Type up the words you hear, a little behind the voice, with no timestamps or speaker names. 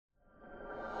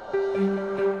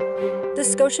The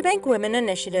Scotiabank Women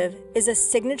Initiative is a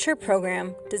signature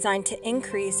program designed to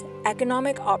increase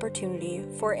economic opportunity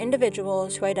for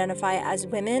individuals who identify as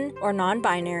women or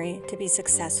non-binary to be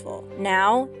successful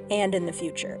now and in the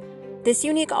future. This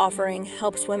unique offering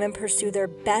helps women pursue their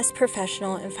best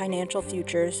professional and financial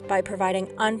futures by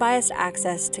providing unbiased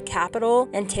access to capital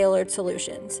and tailored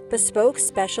solutions, bespoke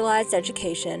specialized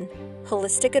education,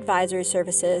 holistic advisory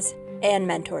services, and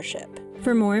mentorship.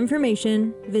 For more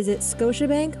information, visit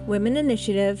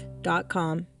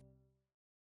scotiabankwomeninitiative.com.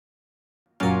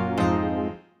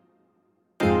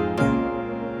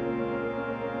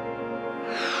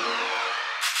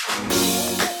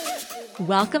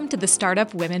 Welcome to the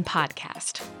Startup Women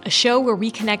Podcast, a show where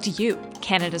we connect you,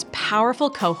 Canada's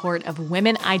powerful cohort of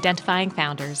women identifying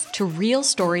founders, to real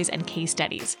stories and case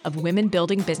studies of women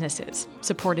building businesses,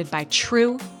 supported by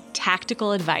true,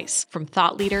 tactical advice from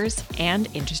thought leaders and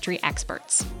industry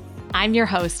experts. I'm your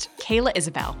host, Kayla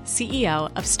Isabel, CEO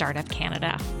of Startup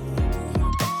Canada.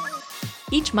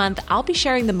 Each month, I'll be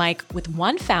sharing the mic with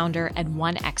one founder and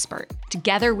one expert.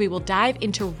 Together, we will dive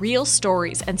into real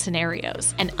stories and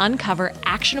scenarios and uncover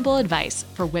actionable advice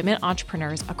for women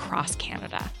entrepreneurs across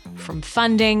Canada. From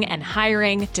funding and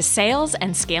hiring to sales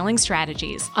and scaling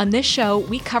strategies, on this show,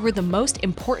 we cover the most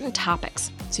important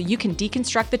topics so you can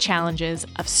deconstruct the challenges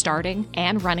of starting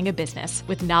and running a business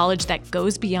with knowledge that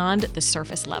goes beyond the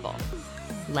surface level.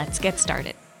 Let's get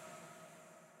started.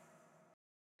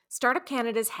 Startup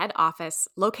Canada's head office,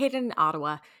 located in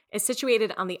Ottawa, is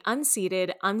situated on the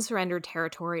unceded, unsurrendered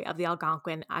territory of the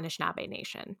Algonquin Anishinaabe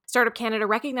Nation. Startup Canada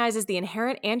recognizes the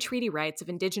inherent and treaty rights of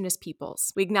Indigenous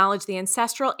peoples. We acknowledge the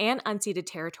ancestral and unceded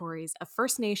territories of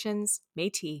First Nations,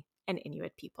 Métis, and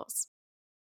Inuit peoples.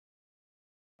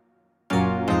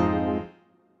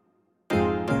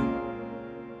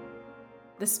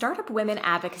 The Startup Women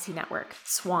Advocacy Network,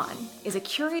 SWAN, is a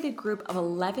curated group of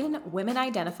 11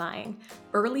 women-identifying,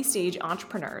 early-stage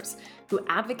entrepreneurs who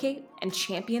advocate and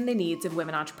champion the needs of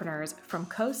women entrepreneurs from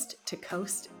coast to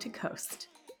coast to coast.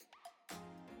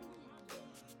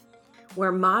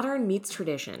 Where modern meets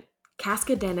tradition,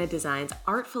 Cascadena Designs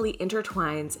artfully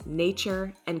intertwines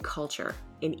nature and culture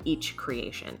in each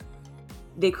creation.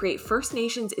 They create First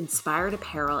Nations-inspired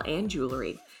apparel and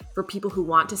jewelry for people who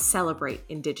want to celebrate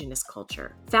Indigenous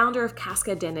culture. Founder of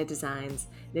Cascadena Designs,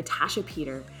 Natasha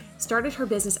Peter, started her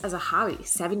business as a hobby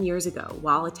 7 years ago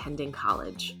while attending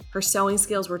college. Her sewing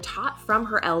skills were taught from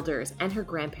her elders and her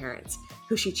grandparents,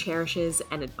 who she cherishes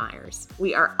and admires.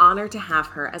 We are honored to have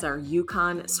her as our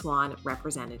Yukon Swan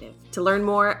representative. To learn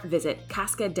more, visit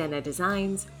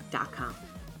cascadenadesigns.com.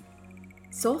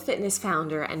 Soul Fitness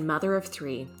founder and mother of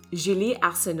three, Julie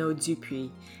Arsenault-Dupuis,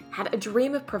 had a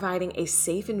dream of providing a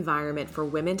safe environment for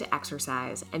women to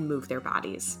exercise and move their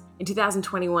bodies. In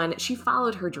 2021, she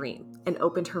followed her dream and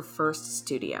opened her first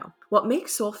studio. What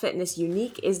makes Soul Fitness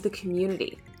unique is the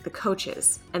community, the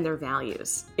coaches, and their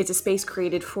values. It's a space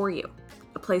created for you,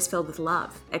 a place filled with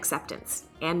love, acceptance,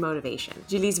 and motivation.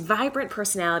 Julie's vibrant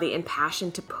personality and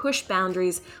passion to push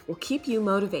boundaries will keep you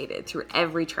motivated through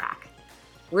every track.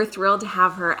 We're thrilled to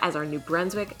have her as our New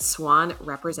Brunswick Swan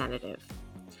representative.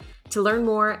 To learn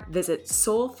more, visit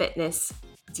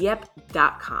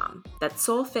soulfitnessdieppe.com. That's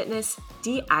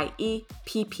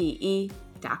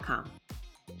soulfitnessdieppe.com.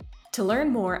 To learn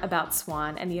more about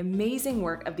Swan and the amazing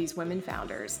work of these women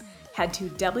founders, head to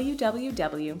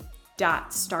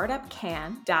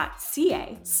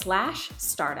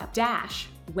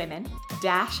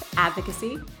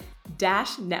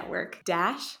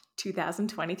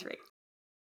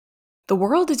The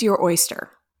world is your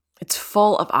oyster. It's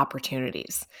full of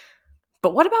opportunities.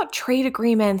 But what about trade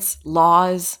agreements,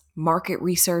 laws, market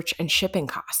research, and shipping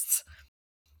costs?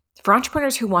 For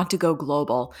entrepreneurs who want to go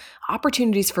global,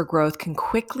 opportunities for growth can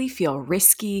quickly feel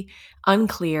risky,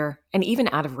 unclear, and even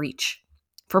out of reach.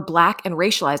 For Black and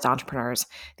racialized entrepreneurs,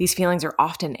 these feelings are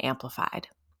often amplified.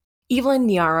 Evelyne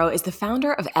Nyairo is the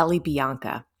founder of Ellie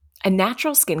Bianca, a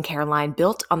natural skincare line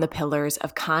built on the pillars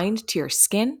of kind to your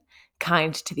skin,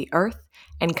 kind to the earth,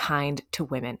 and kind to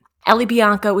women. Ellie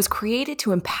Bianca was created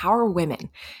to empower women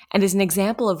and is an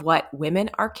example of what women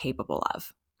are capable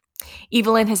of.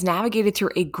 Evelyne has navigated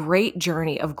through a great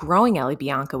journey of growing Ellie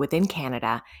Bianca within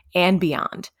Canada and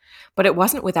beyond, but it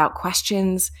wasn't without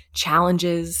questions,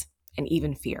 challenges, and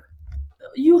even fear.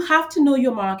 You have to know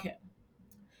your market.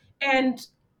 And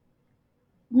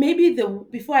maybe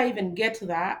before I even get to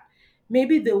that,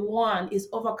 maybe the one is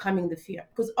overcoming the fear.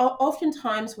 Because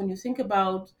oftentimes when you think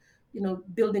about,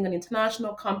 building an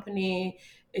international company,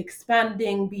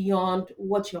 expanding beyond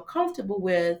what you're comfortable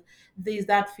with, there's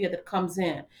that fear that comes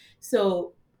in.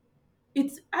 So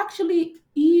it's actually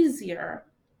easier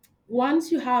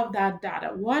once you have that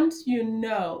data, once you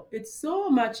know, it's so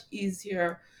much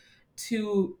easier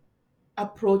to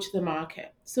approach the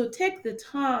market. So take the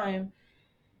time,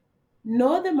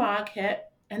 know the market,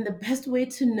 and the best way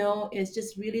to know is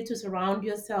just really to surround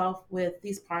yourself with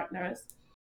these partners.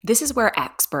 This is where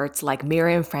experts like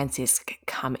Myriam Francisque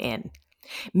come in.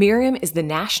 Myriam is the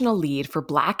national lead for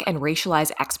Black and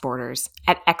racialized exporters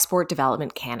at Export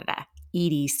Development Canada,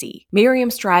 EDC.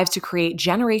 Myriam strives to create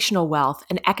generational wealth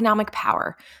and economic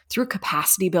power through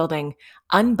capacity building,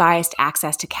 unbiased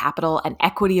access to capital, and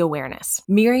equity awareness.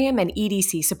 Myriam and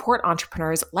EDC support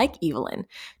entrepreneurs like Evelyne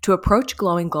to approach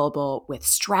Glowing Global with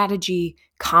strategy,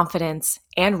 confidence,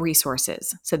 and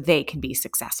resources so they can be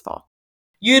successful.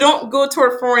 You don't go to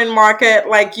a foreign market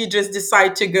like you just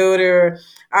decide to go to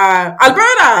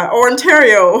Alberta or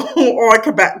Ontario or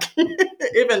Quebec,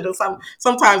 even though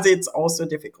sometimes it's also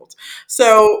difficult.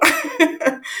 So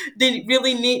they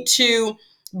really need to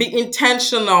be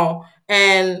intentional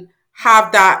and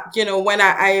have that, when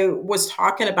I was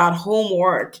talking about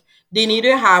homework, they need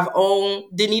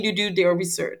to do their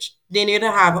research. They need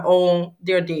to have all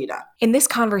their data. In this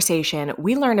conversation,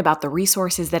 we learn about the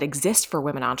resources that exist for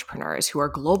women entrepreneurs who are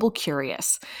global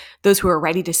curious, those who are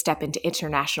ready to step into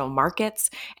international markets,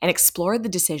 and explore the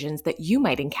decisions that you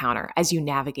might encounter as you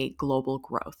navigate global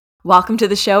growth. Welcome to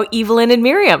the show, Evelyne and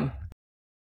Myriam.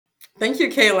 Thank you,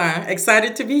 Kayla.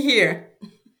 Excited to be here.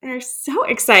 We're so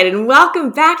excited. And welcome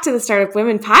back to the Startup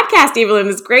Women podcast, Evelyne.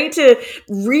 It's great to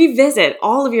revisit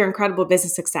all of your incredible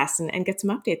business success and get some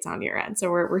updates on your end.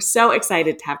 So we're so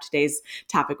excited to have today's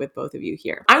topic with both of you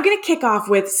here. I'm going to kick off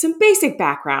with some basic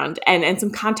background and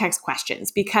some context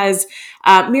questions because,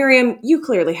 Myriam, you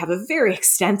clearly have a very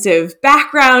extensive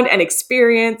background and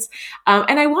experience.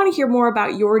 And I want to hear more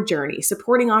about your journey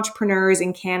supporting entrepreneurs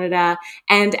in Canada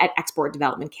and at Export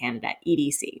Development Canada,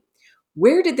 EDC.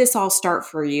 Where did this all start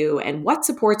for you, and what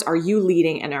supports are you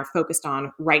leading and are focused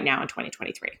on right now in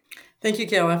 2023? Thank you,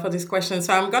 Kayla, for this question.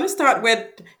 So I'm going to start with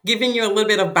giving you a little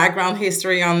bit of background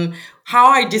history on how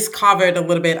I discovered a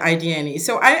little bit ID&E.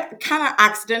 So I kind of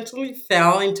accidentally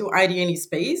fell into ID&E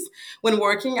space when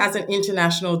working as an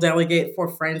international delegate for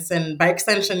France and by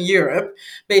extension Europe,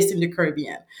 based in the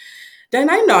Caribbean. Then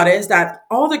I noticed that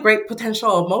all the great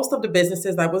potential of most of the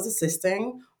businesses I was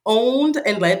assisting, owned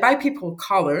and led by people of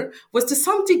color, was to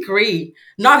some degree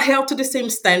not held to the same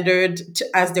standard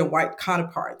as their white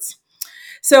counterparts.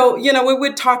 So, we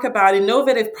would talk about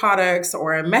innovative products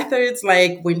or methods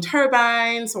like wind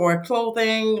turbines or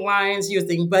clothing lines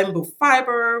using bamboo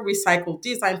fiber, recycled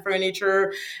design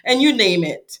furniture, and you name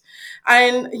it.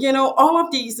 And, all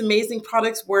of these amazing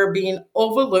products were being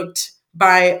overlooked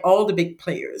by all the big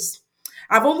players.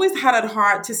 I've always had at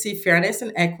heart to see fairness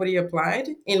and equity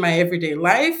applied in my everyday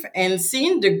life, and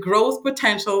seeing the growth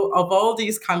potential of all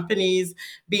these companies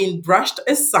being brushed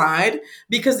aside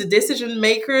because the decision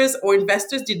makers or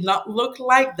investors did not look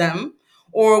like them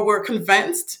or were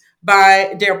convinced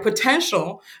by their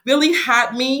potential really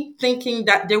had me thinking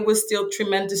that there was still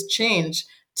tremendous change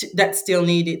that still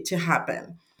needed to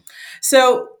happen.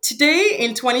 So today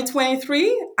in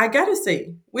 2023, I gotta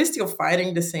say, we're still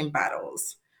fighting the same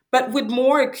battles, but with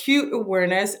more acute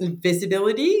awareness and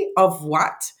visibility of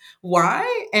what,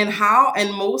 why, and how,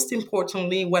 and most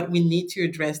importantly, what we need to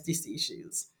address these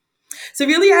issues. So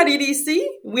really at EDC,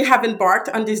 we have embarked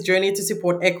on this journey to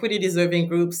support equity deserving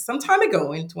groups some time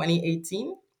ago in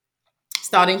 2018,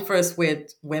 starting first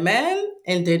with women,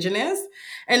 indigenous,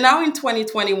 and now in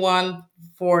 2021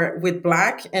 with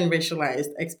Black and racialized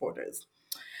exporters.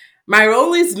 My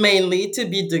role is mainly to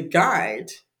be the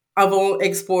guide of all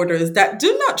exporters that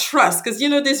do not trust, because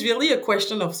there's really a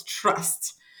question of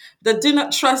trust, that do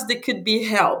not trust they could be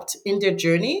helped in their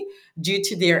journey due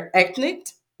to their ethnic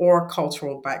or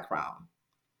cultural background.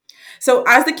 So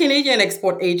as the Canadian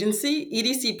Export Agency,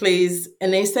 EDC plays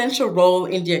an essential role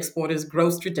in the exporter's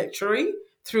growth trajectory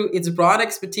through its broad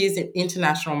expertise in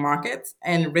international markets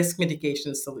and risk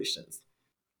mitigation solutions.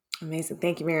 Amazing.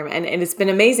 Thank you, Myriam. And it's been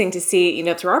amazing to see,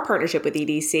 through our partnership with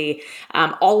EDC,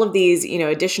 all of these,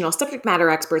 additional subject matter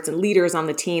experts and leaders on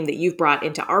the team that you've brought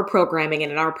into our programming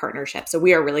and in our partnership. So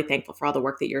we are really thankful for all the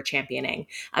work that you're championing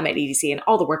at EDC and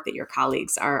all the work that your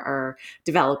colleagues are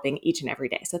developing each and every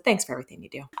day. So thanks for everything you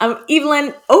do.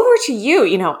 Evelyne, over to you.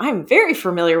 I'm very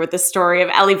familiar with the story of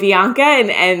Ellie Bianca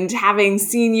and having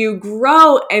seen you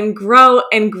grow and grow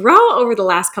and grow over the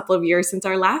last couple of years since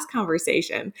our last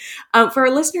conversation. For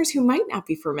our listeners who might not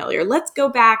be familiar, let's go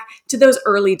back to those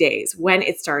early days when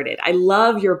it started. I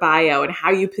love your bio and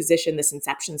how you position this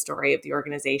inception story of the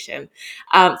organization.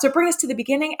 So bring us to the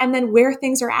beginning and then where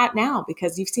things are at now,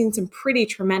 because you've seen some pretty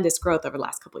tremendous growth over the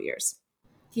last couple of years.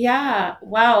 Yeah,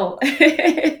 wow.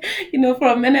 For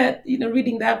a minute,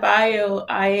 reading that bio,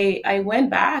 I went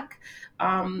back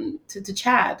to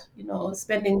Chad,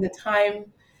 spending the time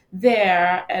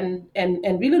there and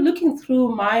really looking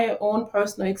through my own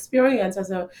personal experience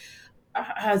as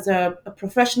a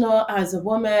professional, as a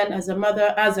woman, as a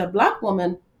mother, as a Black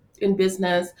woman in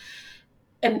business.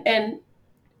 And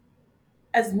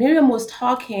as Miriam was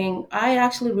talking, I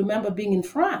actually remember being in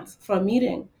France for a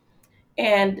meeting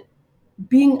and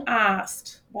being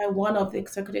asked by one of the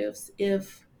executives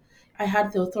if I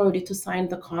had the authority to sign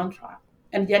the contract,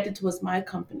 and yet it was my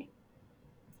company.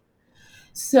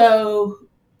 So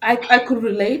I could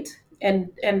relate, and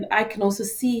I can also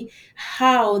see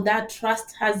how that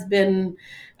trust has been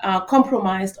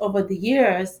compromised over the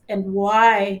years, and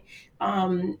why,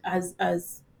 as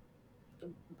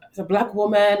a Black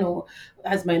woman or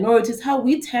as minorities, how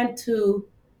we tend to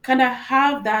kind of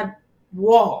have that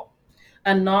wall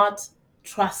and not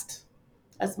trust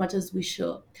as much as we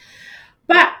should.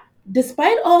 But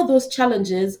despite all those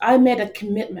challenges, I made a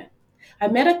commitment. I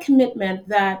made a commitment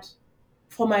that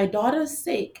for my daughter's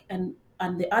sake and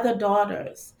the other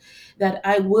daughters, that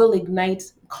I will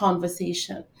ignite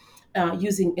conversation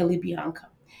using Ili Bianca.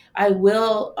 I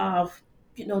will,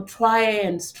 try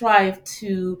and strive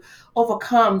to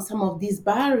overcome some of these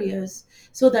barriers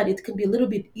so that it can be a little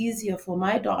bit easier for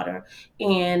my daughter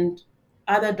and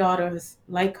other daughters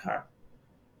like her.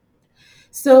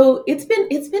 So it's been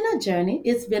a journey.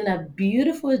 It's been a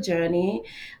beautiful journey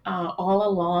all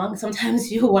along.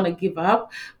 Sometimes you want to give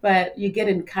up, but you get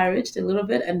encouraged a little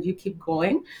bit and you keep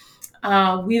going.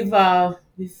 We've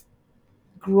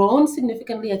grown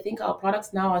significantly. I think our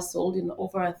products now are sold in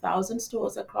over 1,000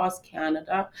 stores across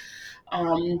Canada.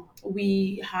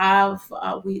 We have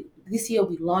we this year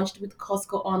we launched with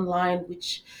Costco online,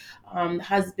 which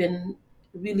has been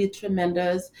really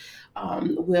tremendous.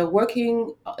 We're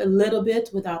working a little bit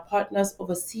with our partners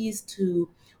overseas to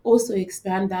also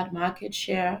expand that market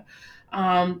share.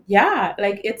 Yeah,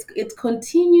 like it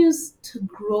continues to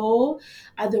grow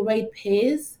at the right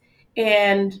pace,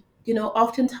 and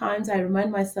oftentimes I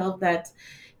remind myself that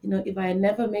if I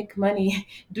never make money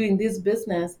doing this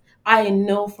business, I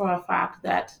know for a fact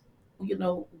that we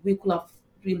could have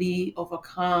really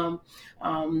overcome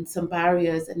some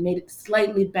barriers and made it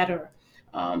slightly better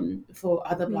for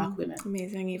other Black women.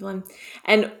 Amazing, Evelyne.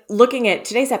 And looking at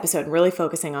today's episode and really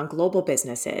focusing on global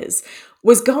businesses,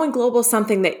 was going global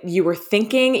something that you were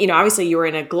thinking? Obviously you were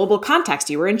in a global context.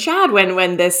 You were in Chad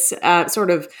when this sort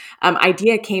of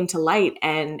idea came to light,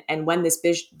 and when this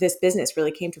business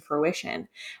really came to fruition.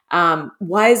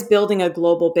 Was building a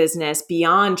global business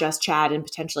beyond just Chad and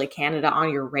potentially Canada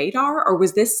on your radar, or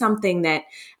was this something that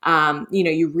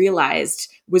you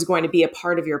realized was going to be a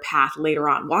part of your path later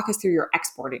on? Walk us through your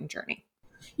exporting journey.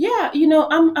 Yeah,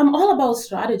 I'm all about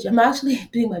strategy. I'm actually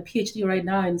doing my PhD right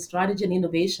now in strategy and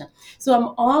innovation. So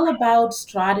I'm all about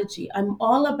strategy. I'm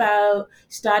all about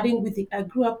starting with I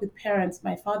grew up with parents.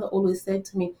 My father always said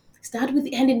to me, start with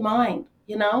the end in mind.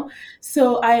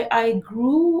 So I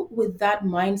grew with that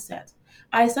mindset.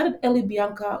 I started Eli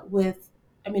Bianca with,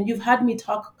 I mean, you've had me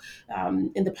talk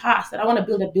in the past that I want to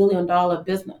build $1 billion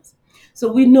business. So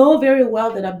we know very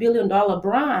well that $1 billion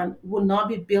brand will not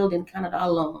be built in Canada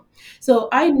alone. So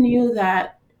I knew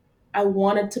that I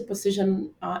wanted to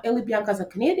position Eli Bianca as a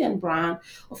Canadian brand,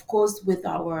 of course, with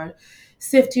our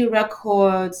safety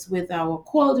records, with our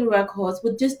quality records,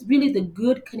 with just really the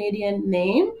good Canadian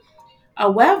name.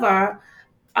 However,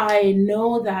 I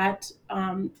know that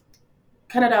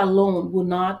Canada alone will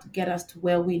not get us to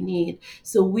where we need.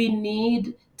 So we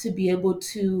need to be able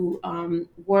to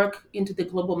work into the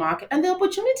global market, and the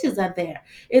opportunities are there.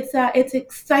 It's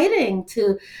exciting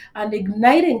to and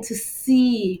igniting to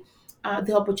see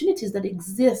the opportunities that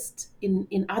exist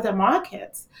in other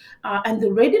markets and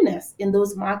the readiness in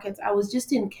those markets. I was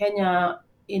just in Kenya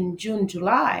in June,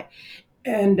 July,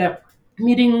 and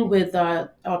meeting with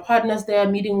our partners there,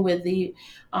 meeting with the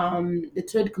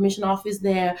Trade Commission office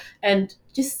there, and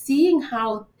just seeing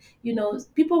how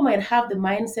people might have the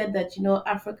mindset that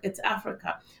Africa, it's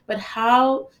Africa, but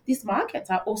how these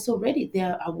markets are also ready.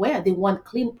 They're aware. They want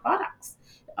clean products,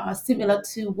 similar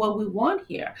to what we want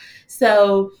here.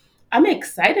 So I'm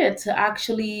excited to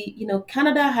actually,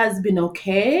 Canada has been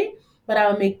okay, but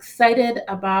I'm excited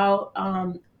about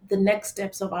the next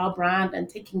steps of our brand and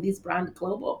taking this brand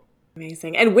global.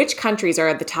 Amazing. And which countries are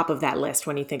at the top of that list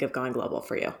when you think of going global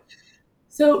for you?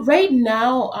 So right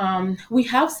now, we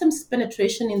have some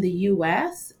penetration in the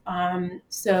U.S.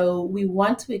 So we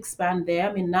want to expand there.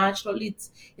 I mean, naturally,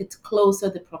 it's closer,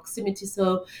 the proximity.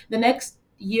 So the next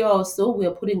year or so,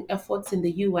 we're putting efforts in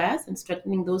the US and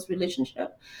strengthening those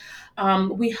relationships.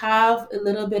 We have a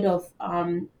little bit of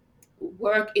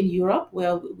work in Europe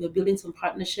where we're building some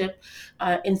partnership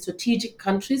in strategic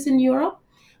countries in Europe.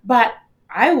 But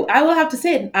I will have to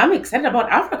say, I'm excited about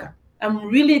Africa. I'm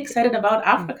really excited about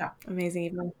Africa. Amazing,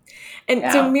 Evelyne. And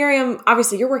so, Yeah. Myriam,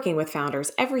 obviously, you're working with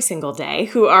founders every single day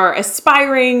who are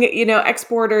aspiring,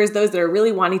 exporters, those that are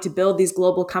really wanting to build these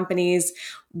global companies.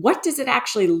 What does it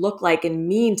actually look like and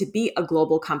mean to be a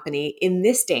global company in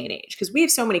this day and age? Because we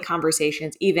have so many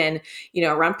conversations, even,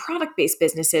 around product-based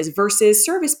businesses versus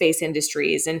service-based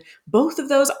industries. And both of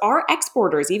those are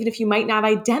exporters, even if you might not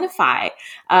identify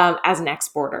as an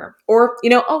exporter. Or,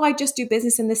 oh, I just do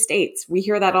business in the States. We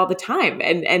hear that all the time.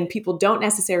 And people don't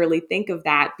necessarily think of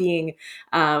that being,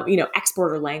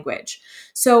 exporter language.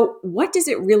 So what does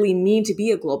it really mean to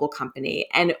be a global company?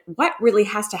 And what really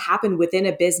has to happen within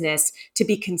a business to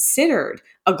be considered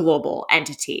a global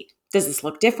entity? Does this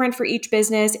look different for each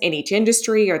business in each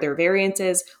industry? Are there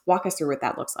variances? Walk us through what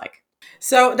that looks like.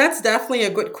 So that's definitely a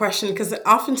good question because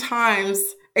oftentimes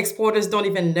exporters don't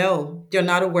even know, they're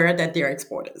not aware that they're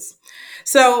exporters.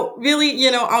 So really,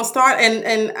 I'll start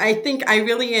and I think I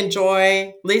really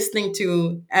enjoy listening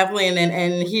to Evelyne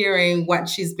and hearing what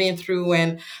she's been through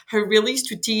and her really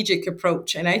strategic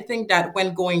approach. And I think that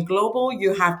when going global,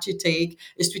 you have to take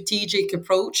a strategic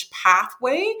approach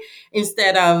pathway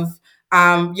instead of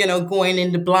going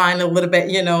in the blind a little bit,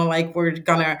 like we're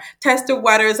gonna test the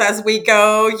waters as we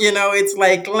go. It's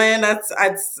like land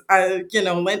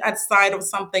land outside of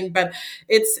something, but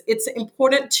it's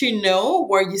important to know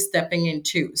where you're stepping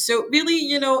into. So really,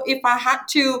 if I had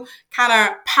to kind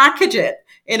of package it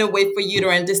in a way for you to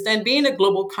understand, being a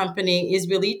global company is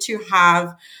really to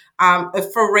have a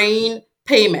foreign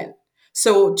payment.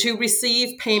 So to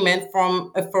receive payment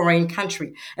from a foreign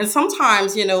country. And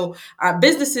sometimes,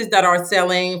 businesses that are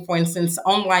selling, for instance,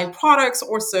 online products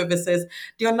or services,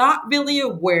 they're not really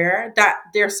aware that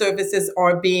their services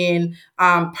are being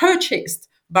purchased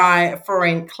by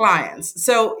foreign clients.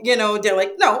 So, they're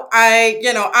like, no,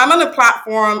 I'm on a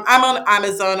platform, I'm on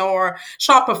Amazon or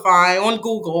Shopify, on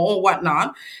Google or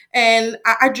whatnot, and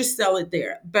I just sell it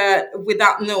there. But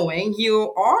without knowing,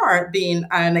 you are being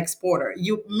an exporter.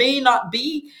 You may not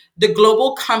be the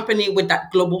global company with that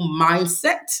global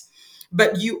mindset,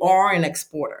 but you are an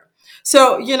exporter.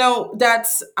 So,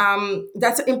 that's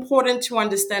important to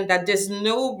understand that there's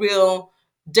no real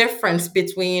difference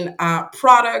between a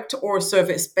product or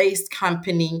service based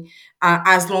company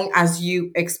as long as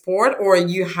you export or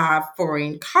you have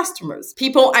foreign customers.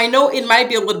 People, I know it might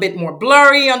be a little bit more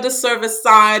blurry on the service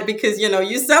side because,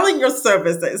 you're selling your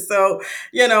services. So,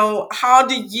 how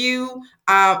do you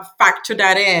factor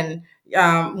that in?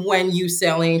 When you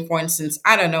selling, for instance,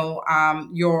 I don't know,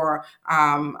 your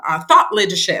thought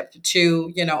leadership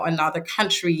to another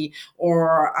country,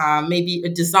 or maybe a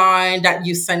design that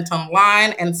you sent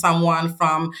online and someone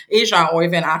from Asia or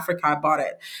even Africa bought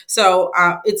it. So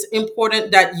it's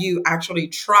important that you actually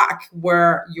track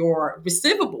where your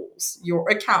receivables, your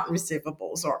account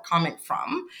receivables, are coming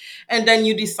from, and then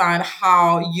you decide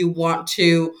how you want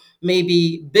to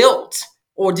maybe build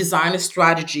or design a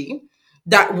strategy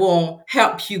that will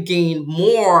help you gain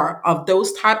more of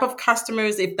those type of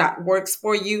customers if that works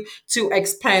for you, to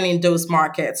expand in those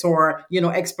markets, or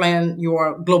expand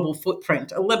your global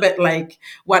footprint, a little bit like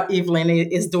what Evelyne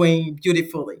is doing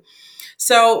beautifully.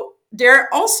 So there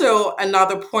also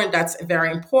another point that's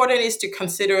very important is to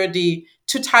consider the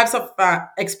two types of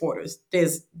exporters.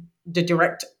 There's the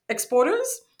direct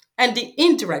exporters and the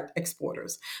indirect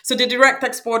exporters. So the direct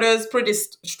exporters, pretty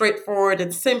straightforward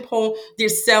and simple. They're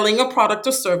selling a product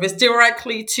or service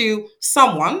directly to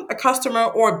someone, a customer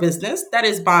or business that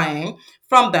is buying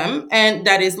from them and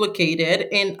that is located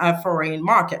in a foreign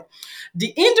market.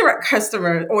 The indirect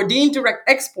customer or the indirect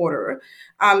exporter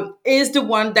is the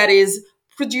one that is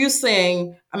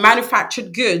producing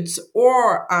manufactured goods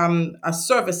or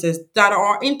services that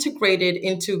are integrated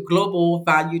into global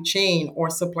value chain or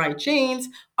supply chains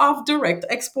of direct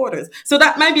exporters. So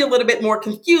that might be a little bit more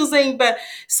confusing, but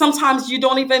sometimes you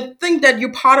don't even think that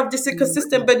you're part of this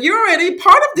ecosystem, but you're already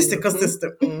part of this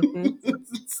ecosystem.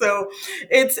 So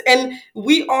and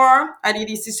we are at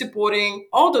EDC supporting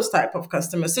all those type of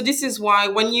customers. So this is why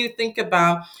when you think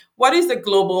about what is a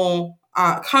global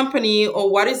company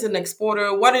or what is an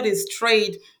exporter, what it is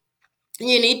trade,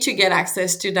 you need to get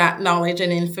access to that knowledge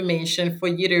and information for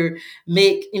you to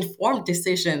make informed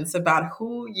decisions about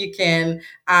who you can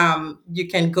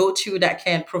go to that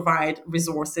can provide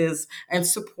resources and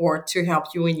support to help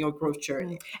you in your growth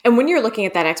journey. And when you're looking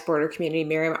at that exporter community,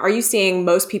 Myriam, are you seeing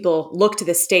most people look to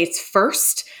the States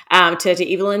first?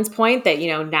 To Evelyne's point that,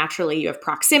 naturally you have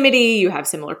proximity, you have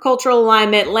similar cultural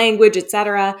alignment, language, et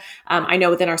cetera. I know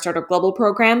within our Startup Global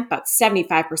program, about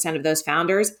 75% of those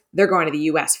founders, they're going to the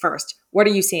US first. What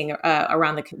are you seeing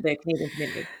around the Canadian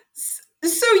community?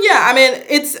 So yeah, I mean,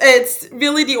 it's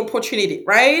really the opportunity,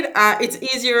 right? It's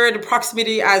easier, the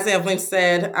proximity, as Evelyn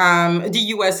said. The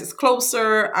US is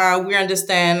closer. We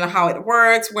understand how it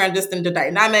works. We understand the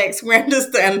dynamics. We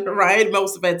understand, right,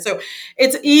 most of it. So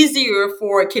it's easier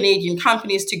for Canadian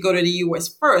companies to go to the US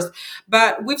first.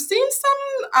 But we've seen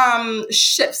some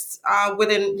shifts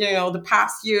within the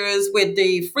past years with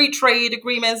the free trade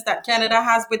agreements that Canada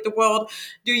has with the world.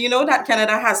 Do you know that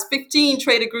Canada has 15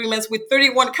 trade agreements with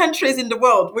 31 countries in the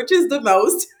world, which is the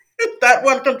most that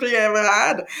one country ever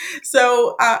had?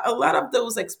 So a lot of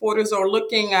those exporters are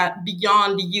looking at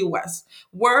beyond the US,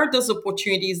 where those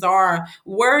opportunities are,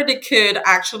 where they could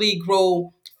actually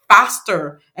grow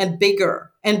faster and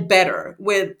bigger and better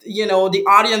with the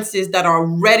audiences that are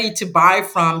ready to buy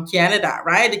from Canada,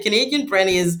 right? The Canadian brand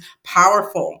is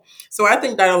powerful. So I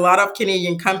think that a lot of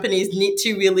Canadian companies need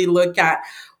to really look at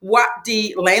what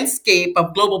the landscape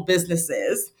of global business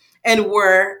is and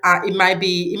where it might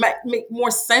make more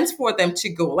sense for them to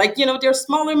go. Like, there are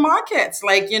smaller markets,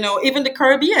 like, even the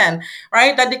Caribbean,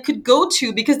 right, that they could go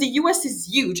to, because the US is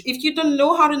huge. If you don't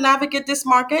know how to navigate this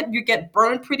market, you get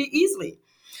burned pretty easily.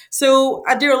 So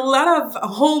there are a lot of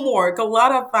homework, a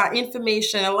lot of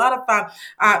information, a lot of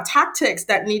tactics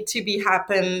that need to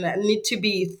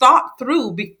be thought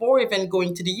through before even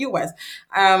going to the US.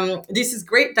 This is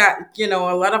great that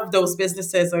a lot of those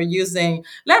businesses are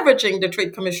leveraging the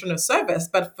Trade Commissioner service,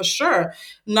 but for sure,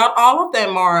 not all of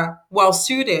them are well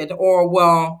suited or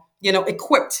well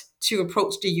equipped to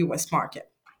approach the US market.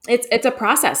 It's a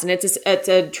process, and it's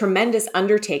a tremendous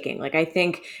undertaking. Like, I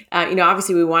think,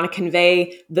 obviously we want to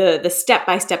convey the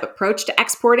step-by-step approach to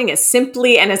exporting as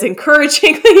simply and as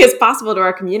encouragingly as possible to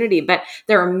our community. But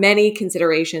there are many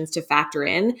considerations to factor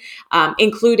in,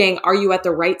 including, are you at the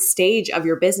right stage of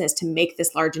your business to make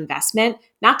this large investment,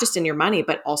 not just in your money,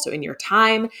 but also in your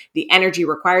time, the energy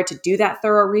required to do that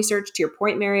thorough research, to your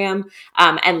point, Myriam,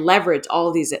 and leverage all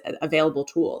of these available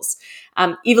tools.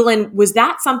 Evelyne, was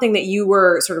that something that you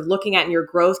were sort of looking at in your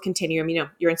growth continuum?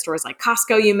 You're in stores like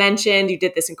Costco, you mentioned, you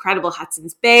did this incredible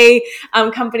Hudson's Bay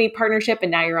company partnership,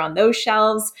 and now you're on those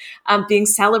shelves being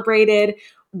celebrated.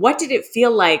 What did it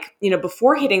feel like,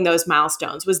 before hitting those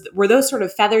milestones? Were those sort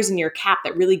of feathers in your cap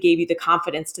that really gave you the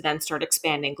confidence to then start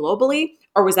expanding globally?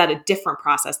 Or was that a different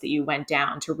process that you went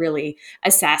down to really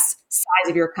assess size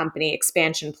of your company,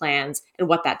 expansion plans, and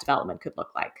what that development could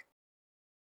look like?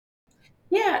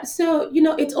 Yeah, so,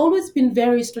 it's always been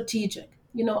very strategic.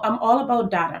 I'm all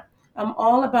about data. I'm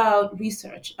all about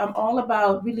research. I'm all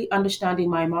about really understanding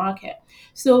my market.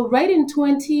 So, right in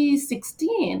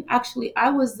 2016, actually, I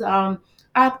was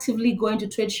actively going to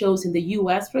trade shows in the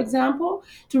US, for example,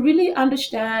 to really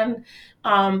understand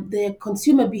the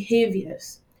consumer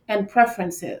behaviors and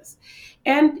preferences.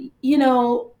 And,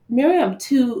 Miriam,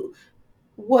 to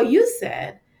what you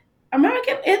said,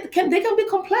 they can be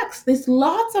complex. There's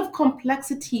lots of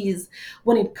complexities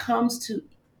when it comes to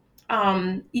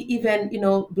even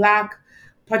black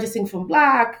purchasing from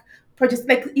black purchase,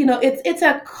 like it's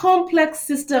a complex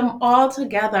system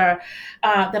altogether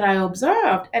that I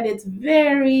observed, and it's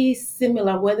very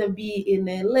similar whether it be in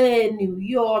LA, New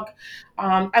York.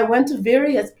 I went to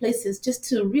various places just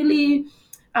to really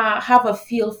have a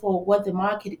feel for what the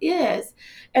market is,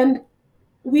 and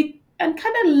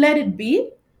kind of let it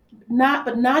be. Not,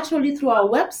 but naturally through our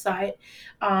website,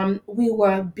 we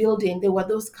were building. There were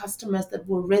those customers that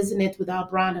will resonate with our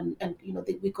brand, and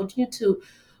we continue to.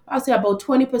 I'll say about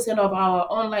 20% of our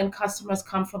online customers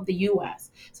come from the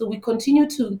US. So we continue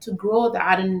to grow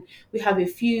that, and we have a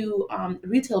few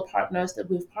retail partners that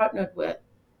we've partnered with.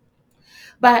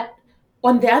 But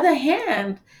on the other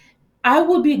hand, I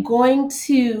will be going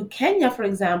to Kenya, for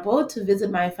example, to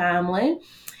visit my family,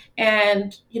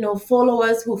 and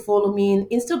followers who follow me in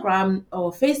Instagram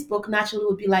or Facebook naturally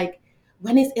would be like,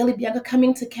 when is Eli Bianca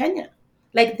coming to Kenya?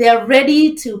 Like, they're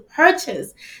ready to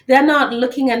purchase. They're not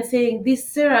looking and saying this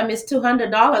serum is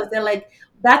 $200. They're like,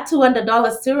 that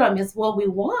 $200 serum is what we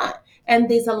want. And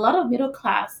there's a lot of middle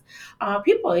class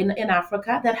people in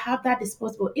Africa that have that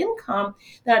disposable income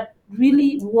that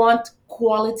really want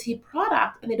quality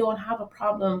product, and they don't have a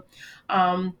problem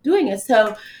doing it.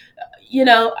 So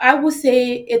I would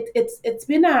say it's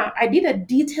been I did a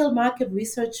detailed market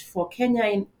research for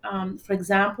Kenya, for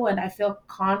example, and I felt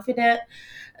confident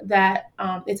that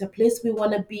it's a place we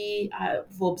want to be.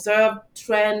 I've observed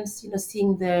trends,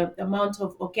 seeing the amount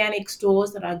of organic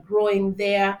stores that are growing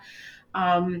there.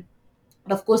 Um,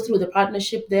 and of course, through the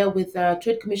partnership there with the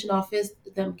Trade Commission Office,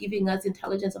 them giving us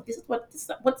intelligence of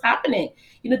what's happening.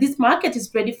 This market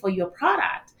is ready for your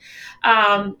product.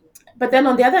 But then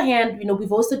on the other hand,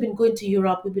 we've also been going to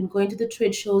Europe. We've been going to the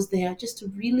trade shows there just to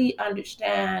really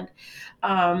understand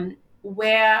how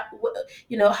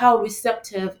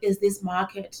receptive is this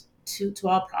market to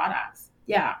our products.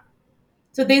 Yeah.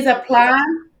 So there's a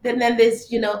plan. Then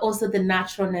there's, also the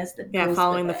naturalness that Yeah, goes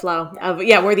following with the it. flow of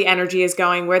where the energy is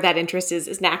going, where that interest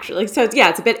is naturally. So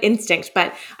it's a bit instinct,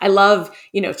 but I love,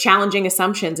 challenging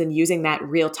assumptions and using that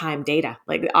real-time data.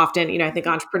 Like often, I think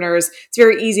entrepreneurs, it's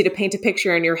very easy to paint a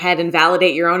picture in your head and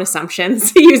validate your own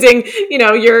assumptions using,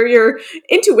 your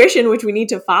intuition, which we need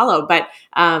to follow, but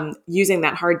using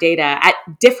that hard data at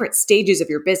different stages of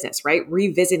your business, right?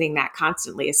 Revisiting that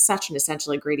constantly is such an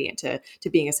essential ingredient to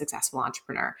being a successful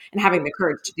entrepreneur and having the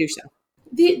courage to do so.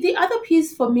 The other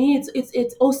piece for me,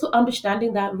 it's also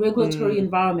understanding that regulatory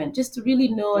environment, just to really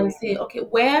know and say, okay,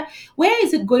 where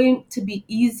is it going to be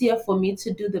easier for me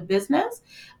to do the business?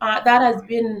 That has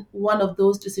been one of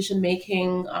those decision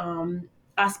making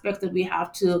aspects that we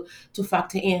have to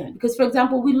factor in. Because, for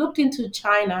example, we looked into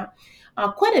China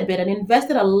quite a bit and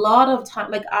invested a lot of time.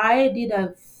 Like I did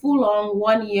a full on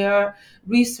 1 year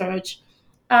research,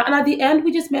 and at the end,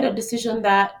 we just made a decision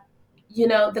that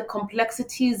the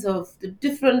complexities of the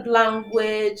different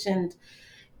language, and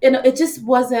it just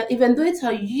wasn't, even though it's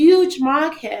a huge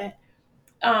market,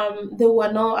 there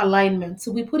were no alignment,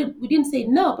 so we didn't say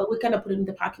no, but we kind of put it in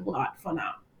the parking lot for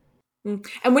now.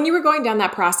 And when you were going down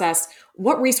that process,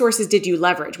 what resources did you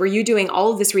leverage? Were you doing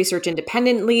all of this research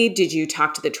independently? Did you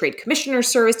talk to the Trade Commissioner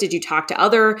Service? Did you talk to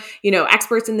other,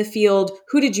 experts in the field?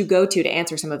 Who did you go to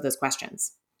answer some of those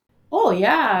questions? Oh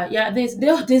yeah, yeah. There's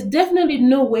definitely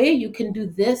no way you can do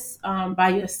this by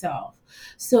yourself.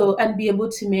 So and be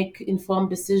able to make informed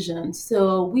decisions.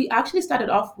 So we actually started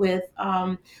off with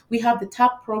we have the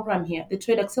TAP program here, the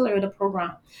Trade Accelerator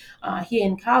program here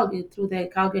in Calgary through the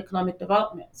Calgary Economic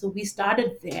Development. So we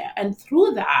started there, and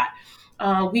through that.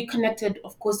 We connected,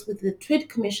 of course, with the Trade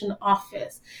Commission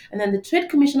Office. And then the Trade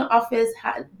Commission Office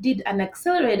did an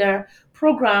accelerator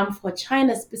program for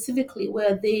China specifically,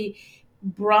 where they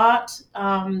brought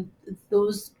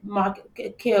those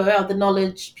market KOL, the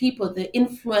knowledge people, the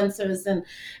influencers, and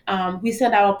we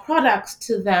sent our products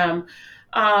to them.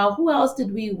 Who else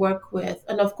did we work with?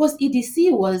 And of course,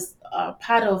 EDC was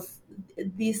part of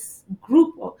this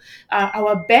group.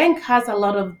 Our bank has a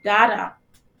lot of data.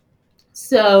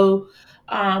 So,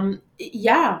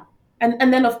 yeah.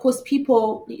 And then, of course,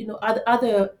 people,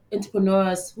 other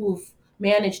entrepreneurs who've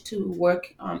managed to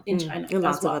work in China And as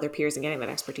lots of well. other peers and getting that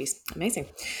expertise. Amazing.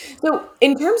 So,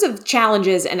 in terms of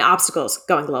challenges and obstacles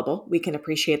going global, we can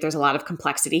appreciate there's a lot of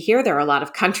complexity here. There are a lot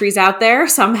of countries out there.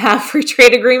 Some have free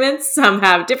trade agreements, some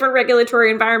have different regulatory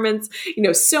environments,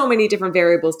 so many different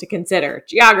variables to consider: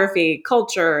 geography,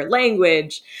 culture,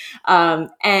 language.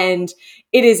 And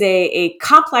it is a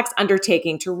complex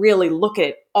undertaking to really look at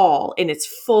it all in its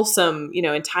fulsome,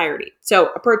 entirety.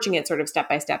 So approaching it sort of step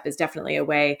by step is definitely a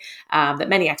way that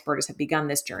many exporters have begun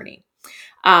this journey.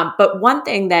 But one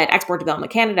thing that Export Development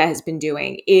Canada has been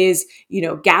doing is,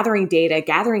 gathering data,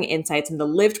 gathering insights and the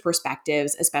lived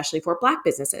perspectives, especially for Black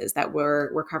businesses that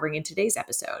we're covering in today's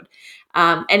episode.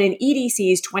 And in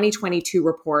EDC's 2022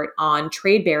 report on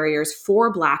trade barriers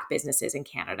for Black businesses in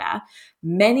Canada,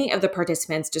 many of the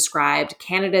participants described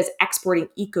Canada's exporting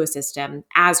ecosystem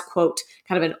as, quote,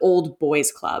 kind of an old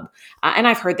boys club. And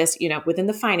I've heard this, within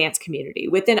the finance community,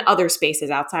 within other spaces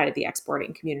outside of the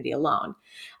exporting community alone.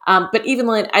 But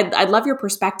Evelyne, I'd love your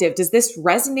perspective. Does this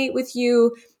resonate with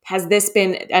you? Has this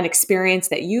been an experience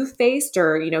that you've faced,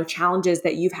 or challenges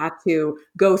that you've had to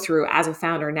go through as a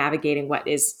founder navigating what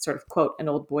is sort of, quote, an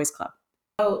old boys club?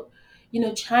 So,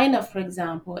 China, for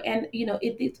example, and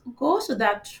it goes to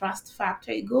that trust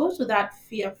factor, it goes to that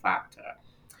fear factor.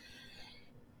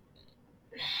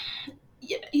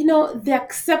 The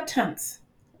acceptance.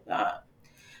 Uh,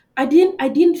 I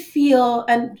didn't feel,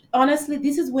 and honestly,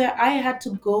 this is where I had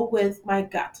to go with my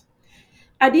gut.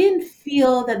 I didn't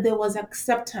feel that there was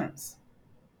acceptance.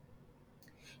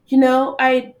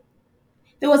 I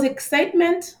There was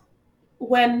excitement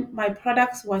when my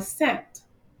products were sent,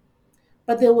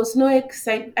 but there was no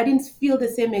excite. I didn't feel the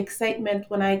same excitement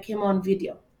when I came on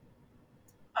video,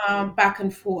 back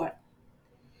and forth.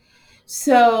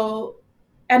 So,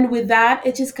 and with that,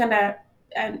 it just kind of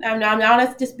and I'm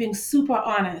honest, just being super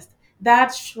honest,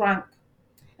 that shrunk.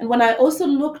 And when I also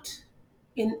looked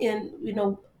in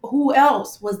who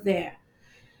else was there,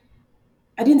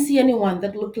 I didn't see anyone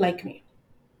that looked like me.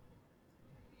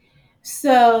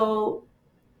 So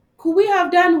could we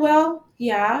have done well?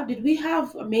 Yeah. Did we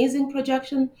have amazing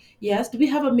projection? Yes. Did we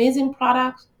have amazing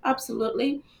products?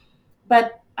 Absolutely.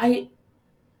 But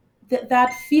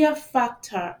that fear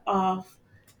factor of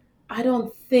I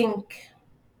don't think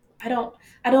I don't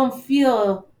I don't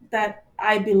feel that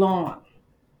I belong.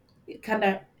 It kind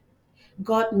of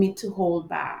got me to hold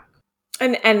back.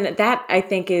 And that I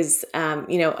think is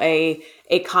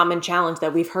a common challenge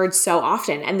that we've heard so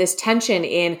often. And this tension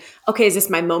in, okay, is this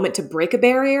my moment to break a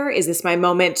barrier? Is this my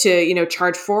moment to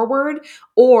charge forward,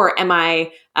 or am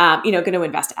I going to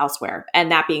invest elsewhere?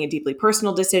 And that being a deeply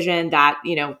personal decision that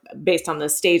based on the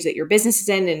stage that your business is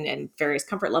in and various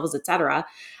comfort levels, et cetera.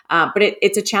 But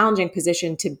it's a challenging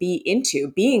position to be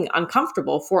into, being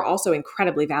uncomfortable for also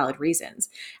incredibly valid reasons.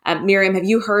 Myriam, have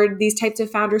you heard these types of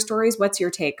founder stories? What's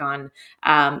your take on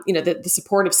the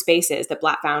supportive spaces that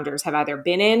Black founders have either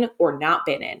been in or not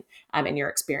been in your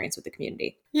experience with the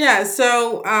community? Yeah,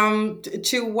 so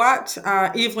to what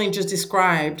Evelyne just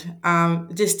described,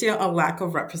 there's still a lack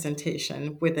of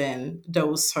representation within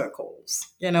those circles.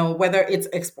 Whether it's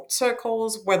export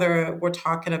circles, whether we're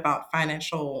talking about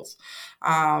financials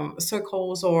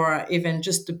circles, or even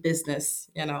just the business,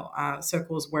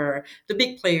 circles where the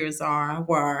big players are,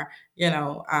 where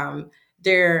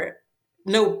there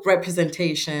no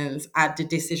representations at the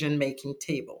decision making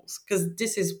tables, because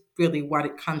this is really what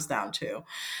it comes down to.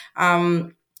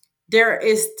 Um, there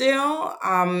is still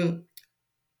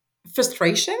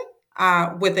frustration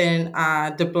within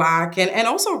the Black and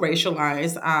also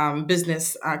racialized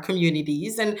business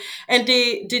communities, and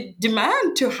they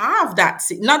demand to have that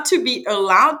seat, not to be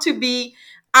allowed to be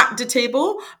at the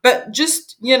table, but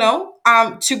just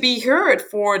to be heard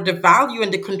for the value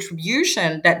and the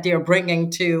contribution that they're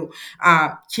bringing to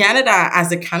Canada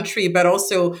as a country, but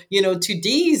also to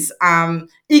these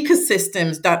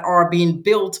ecosystems that are being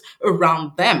built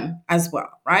around them as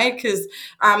well, right? Because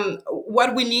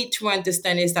what we need to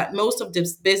understand is that most of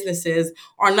these businesses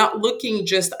are not looking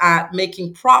just at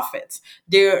making profits.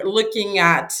 They're looking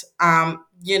at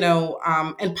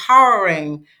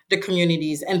empowering the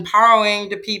communities, empowering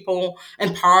the people,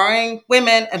 empowering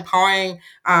women, empowering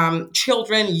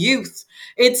children, youth.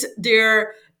 It's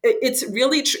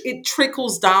really it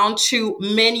trickles down to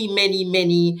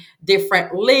many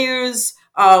different layers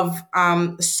of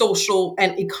social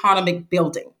and economic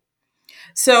building.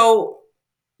 So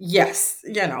yes,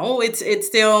 it's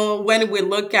still, when we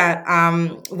look at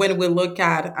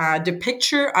the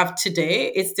picture of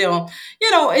today, it's still,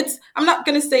 it's, I'm not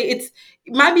gonna say it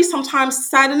might be sometimes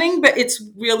saddening, but it's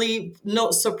really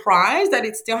no surprise that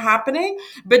it's still happening.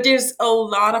 But there's a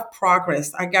lot of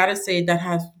progress, I gotta say, that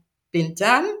has been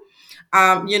done.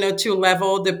 To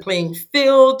level the playing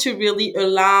field, to really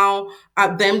allow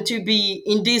them to be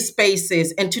in these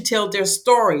spaces and to tell their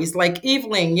stories. Like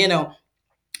Evelyn,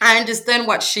 I understand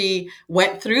what she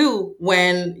went through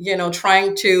when,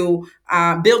 trying to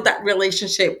build that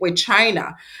relationship with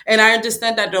China. And I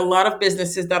understand that a lot of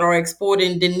businesses that are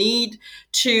exporting, the need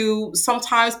to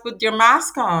sometimes put their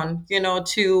mask on,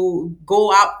 to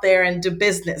go out there and do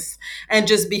business and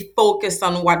just be focused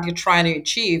on what you're trying to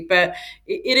achieve. But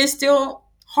it is still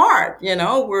hard.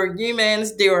 We're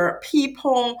humans, they are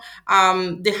people,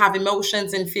 they have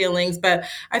emotions and feelings. But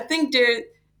I think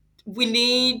we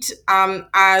need,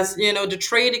 as the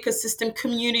trade ecosystem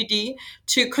community,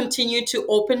 to continue to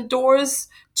open doors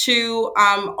to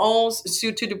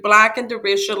also to the Black and the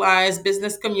racialized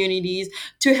business communities,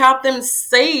 to help them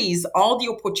seize all the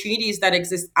opportunities that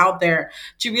exist out there,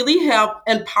 to really help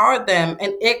empower them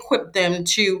and equip them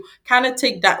to kind of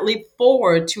take that leap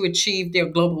forward to achieve their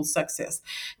global success.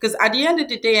 Because at the end of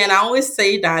the day, and I always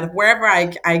say that wherever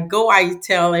I go, I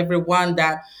tell everyone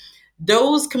that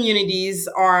those communities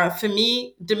are, for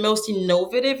me, the most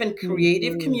innovative and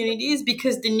creative communities,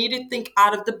 because they need to think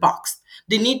out of the box.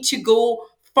 They need to go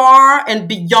far and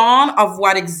beyond of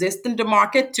what exists in the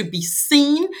market to be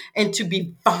seen and to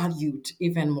be valued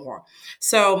even more.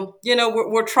 So,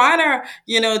 we're trying to,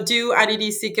 do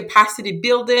IDDC capacity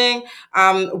building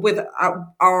with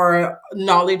our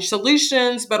knowledge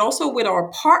solutions, but also with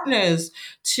our partners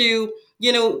to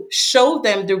show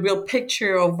them the real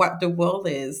picture of what the world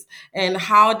is and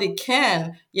how they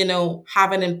can,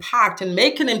 have an impact and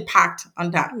make an impact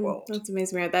on that world. That's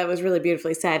amazing, Myriam. That was really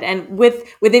beautifully said. And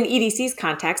within EDC's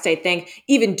context, I think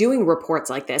even doing reports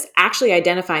like this, actually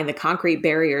identifying the concrete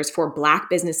barriers for Black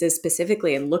businesses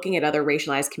specifically and looking at other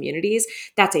racialized communities,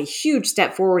 that's a huge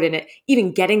step forward in it.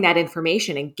 Even getting that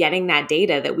information and getting that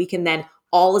data that we can then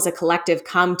all as a collective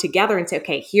come together and say,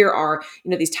 okay, here are,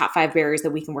 these top 5 barriers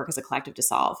that we can work as a collective to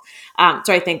solve.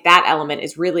 So I think that element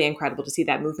is really incredible to see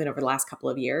that movement over the last couple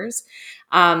of years.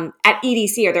 At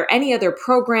EDC, are there any other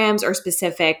programs or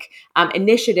specific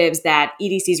initiatives that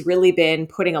EDC's really been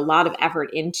putting a lot of effort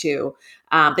into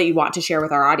that you want to share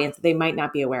with our audience that they might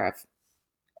not be aware of?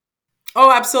 Oh,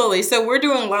 absolutely. So we're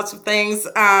doing lots of things,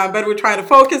 but we're trying to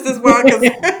focus as well because,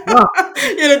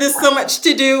 there's so much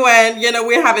to do. And,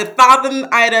 we have 1,000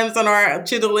 items on our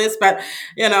to-do list, but,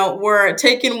 we're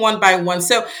taking one by one.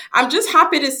 So I'm just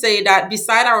happy to say that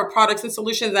beside our products and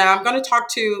solutions, and I'm going to talk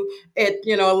to it,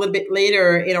 a little bit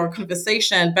later in our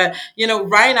conversation. But,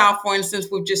 right now, for instance,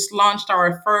 we've just launched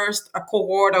our first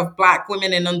cohort of Black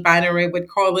women and non-binary with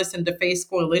Corliss and the Face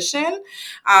Coalition.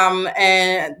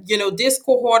 And, this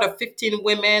cohort of 15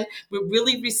 women will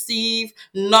really receive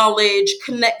knowledge,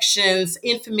 connections,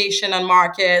 information on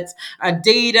markets,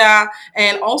 data,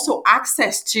 and also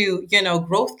access to,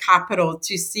 growth capital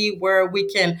to see where we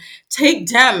can take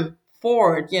them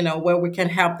forward, where we can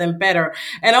help them better.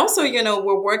 And also,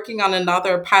 we're working on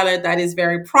another pilot that is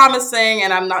very promising,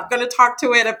 and I'm not going to talk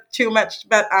to it too much,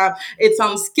 but it's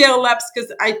on scale ups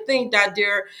because I think that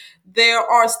there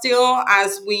are still,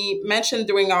 as we mentioned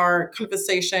during our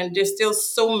conversation, there's still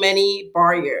so many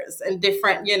barriers and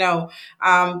different,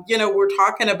 we're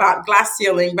talking about glass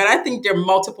ceiling, but I think there are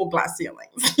multiple glass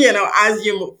ceilings, as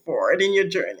you move forward in your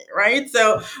journey, right?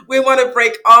 So we want to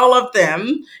break all of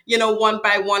them, one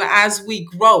by one as we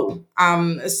grow.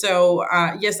 Yes,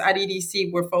 at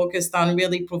EDC, we're focused on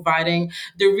really providing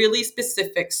the really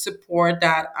specific support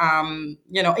that,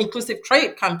 inclusive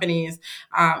trade companies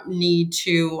need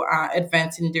to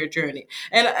advance in their journey.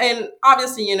 And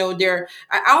obviously,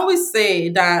 I always say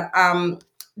that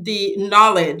the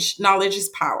knowledge is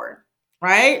power,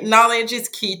 right? Knowledge is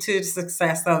key to the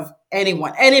success of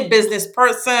anyone, any business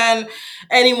person,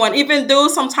 anyone, even though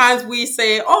sometimes we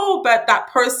say, oh, but that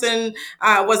person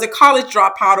was a college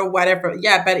dropout or whatever.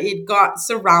 Yeah, but it got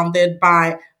surrounded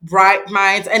by bright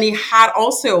minds and he had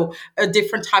also a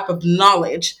different type of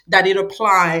knowledge that it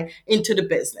applied into the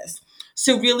business.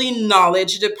 So really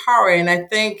knowledge the power. And I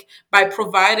think by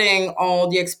providing all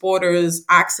the exporters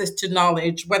access to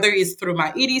knowledge, whether it's through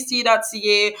my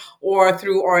edc.ca or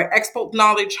through our Export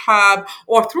Knowledge Hub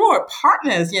or through our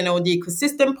partners, the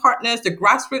ecosystem partners, the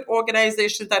grassroots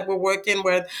organizations that we're working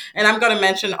with. And I'm going to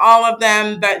mention all of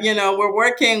them, but, we're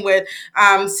working with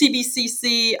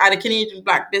CBCC at the Canadian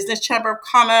Black Business Chamber of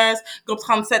Commerce, Group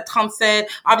 3737,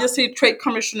 obviously Trade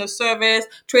Commissioner Service,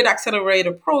 Trade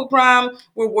Accelerator Program.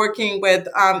 We're working with,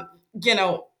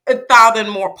 1,000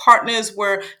 more partners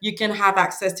where you can have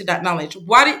access to that knowledge.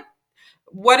 What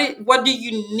do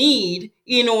you need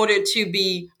in order to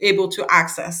be able to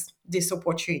access this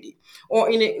opportunity, or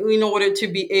in order to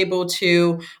be able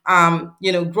to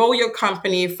grow your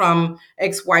company from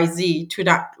XYZ to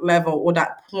that level or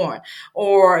that point,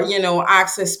 or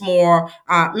access more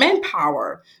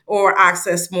manpower, or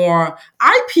access more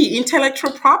IP,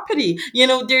 intellectual property.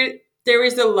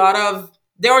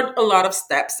 There are a lot of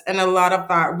steps and a lot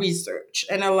of research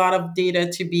and a lot of data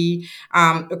to be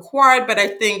acquired, but I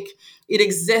think it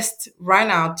exists right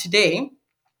now today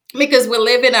because we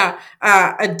live in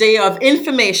a day of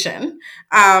information,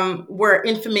 where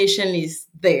information is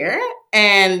there,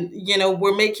 and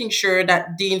we're making sure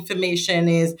that the information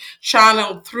is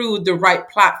channeled through the right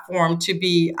platform to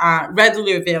be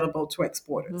readily available to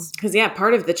exporters. Because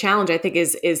part of the challenge I think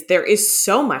is there is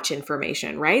so much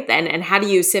information, right? And how do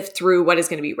you sift through what is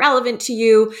going to be relevant to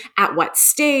you at what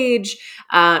stage?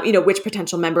 Which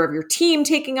potential member of your team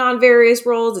taking on various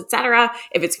roles, et cetera.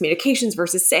 If it's communications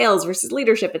versus sales versus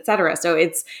leadership, et cetera. So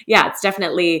it's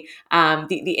definitely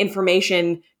the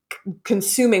information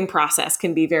consuming process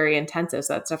can be very intensive.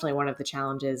 So that's definitely one of the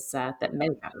challenges that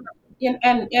many have.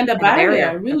 And a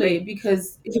barrier, really,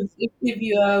 because if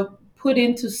you are put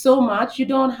into so much, you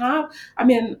don't have. I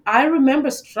mean, I remember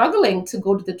struggling to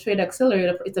go to the Trade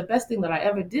Accelerator. It's the best thing that I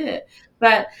ever did,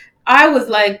 but I was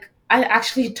like, I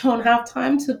actually don't have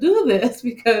time to do this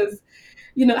because,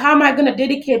 how am I going to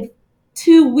dedicate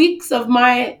 2 weeks of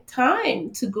my time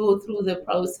to go through the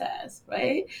process,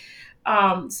 right?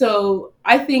 So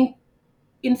I think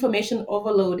information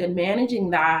overload and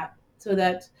managing that so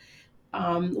that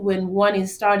when one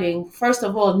is starting. First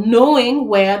of all, knowing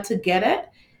where to get it,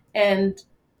 and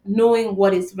knowing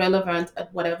what is relevant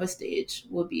at whatever stage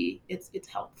will be it's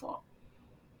helpful.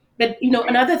 But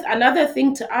another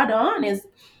thing to add on is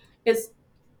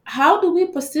how do we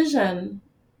position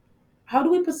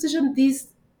these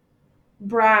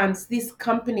brands, these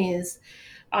companies?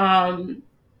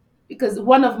 Because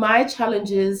one of my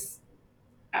challenges,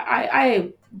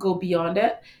 I go beyond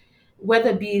it,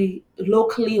 whether it be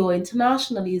locally or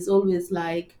internationally, is always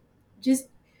like, just,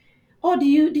 oh, do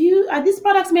you are these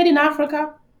products made in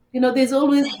Africa? There's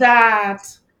always that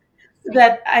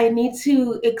I need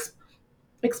to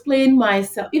explain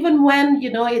myself, even when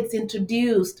it's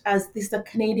introduced as this a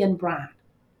Canadian brand.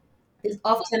 It's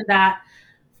often that,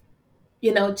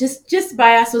 just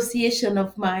by association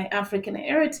of my African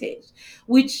heritage,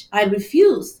 which I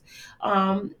refuse,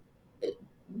 um,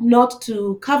 not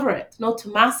to cover it, not to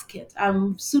mask it.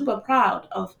 I'm super proud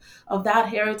of that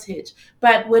heritage.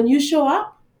 But when you show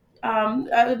up,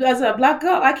 as a Black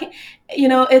girl, I can,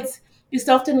 it's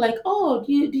often like, oh,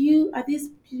 do you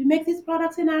make these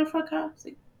products in Africa? It's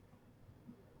like,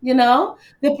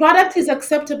 the product is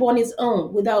acceptable on its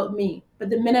own without me, but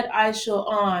the minute I show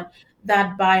on,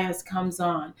 that bias comes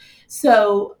on.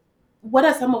 So what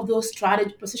are some of those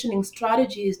positioning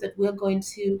strategies that we're going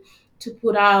to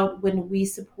put out when we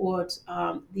support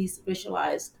these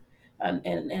racialized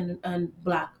and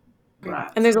Black And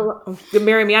brands? there's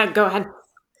Myriam, yeah, go ahead.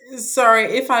 Sorry,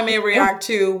 if I may Yeah. react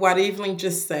to what Evelyne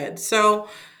just said. So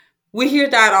we hear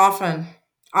that often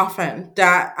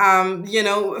that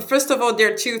first of all,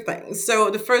 there are two things. So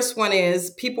the first one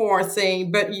is people are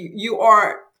saying, but you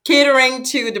are catering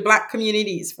to the Black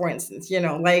communities, for instance.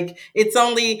 Like, it's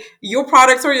only your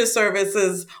products or your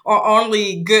services are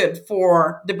only good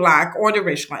for the Black or the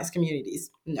racialized communities.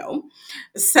 No.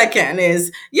 Second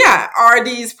is, yeah, are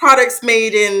these products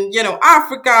made in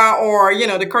Africa or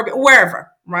the Caribbean,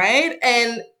 wherever, right?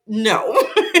 And no,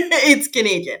 it's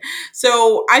Canadian.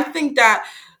 So I think that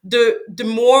the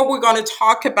more we're going to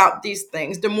talk about these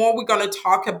things, the more we're going to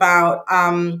talk about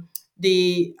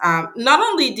the not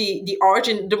only the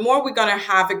origin, the more we're going to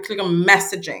have a clear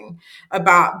messaging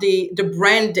about the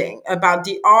branding, about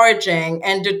the origin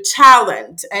and the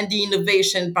talent and the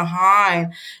innovation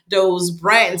behind those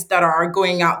brands that are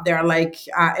going out there, like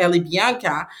Ellie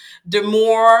Bianca, the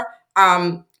more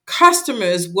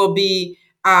customers will be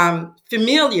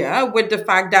familiar with the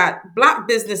fact that Black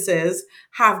businesses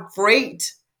have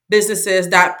great businesses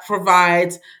that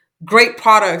provide great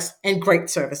products and great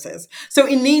services. So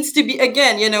it needs to be,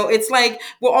 again, it's like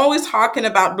we're always talking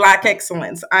about Black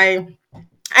excellence. I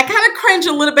kind of cringe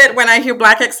a little bit when I hear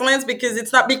Black excellence, because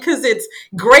it's not because it's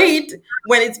great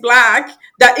when it's Black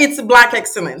that it's Black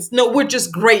excellence. No, we're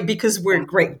just great because we're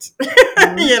great,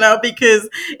 because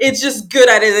it's just good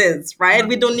as it is, right?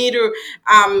 We don't need to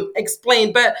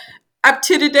explain. But up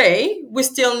to today, we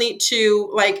still need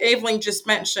to, like Evelyne just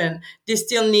mentioned, they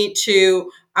still need to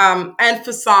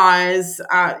emphasize,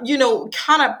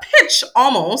 kind of pitch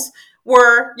almost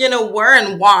where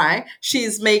and why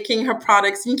she's making her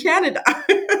products in Canada,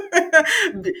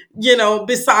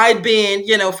 beside being,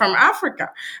 from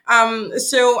Africa.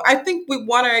 So I think we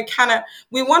want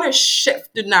to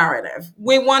shift the narrative.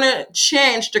 We want to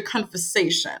change the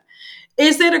conversation.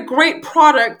 Is it a great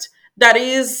product that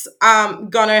is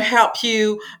going to help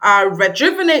you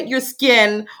rejuvenate your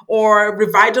skin or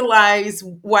revitalize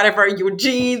whatever your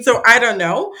genes, or I don't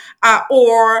know?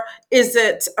 Or is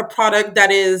it a product that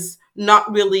is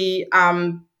not really,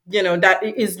 that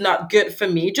is not good for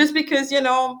me just because,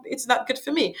 it's not good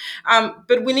for me?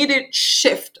 But we need to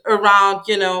shift around,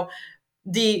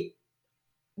 the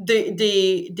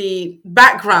the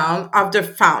background of the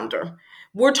founder.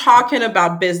 We're talking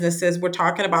about businesses, we're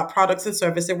talking about products and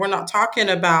services. We're not talking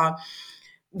about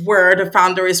where the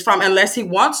founder is from, unless he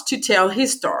wants to tell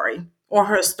his story or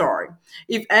her story.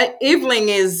 If Evelyne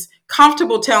is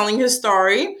comfortable telling his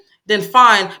story, then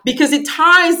fine, because it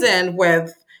ties in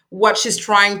with what she's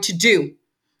trying to do.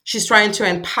 She's trying to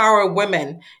empower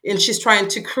women, and she's trying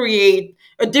to create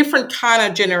a different kind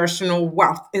of generational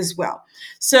wealth as well.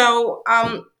 So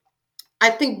I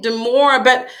think the more,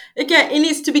 but again, it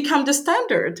needs to become the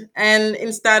standard, and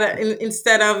instead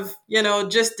of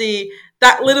just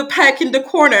that little peck in the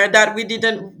corner that we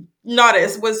didn't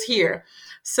notice was here.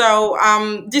 So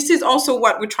this is also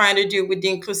what we're trying to do with the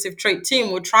inclusive trade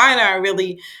team. We're trying to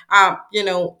really,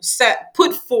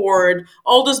 put forward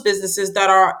all those businesses that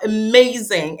are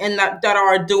amazing and that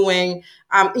are doing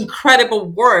incredible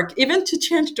work, even to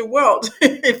change the world,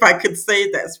 if I could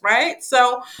say this, right?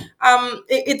 So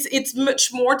it's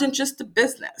much more than just a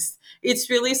business. It's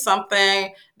really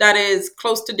something that is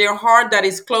close to their heart, that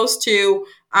is close to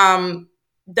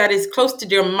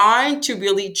their mind, to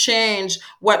really change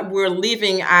what we're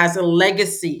leaving as a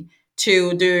legacy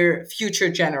to their future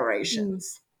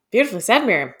generations. Beautifully said,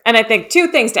 Myriam. And I think two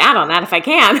things to add on that, if I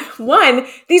can. One,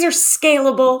 these are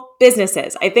scalable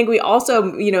businesses. I think we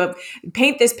also,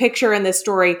 paint this picture and this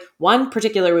story, one,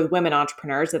 particularly with women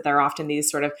entrepreneurs, that they're often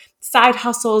these sort of side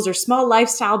hustles or small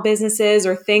lifestyle businesses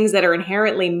or things that are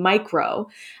inherently micro,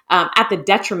 at the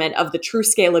detriment of the true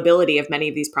scalability of many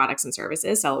of these products and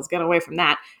services. So let's get away from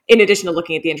that, in addition to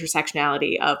looking at the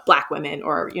intersectionality of Black women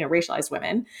or, racialized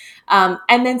women.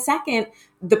 And then second,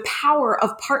 the power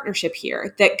of partnership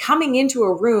here, that coming into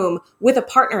a room with a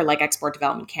partner like Export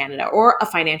Development Canada or a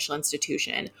financial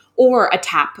institution or a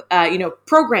TAP,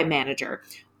 program manager,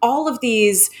 all of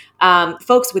these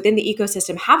folks within the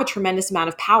ecosystem have a tremendous amount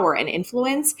of power and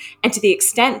influence. And to the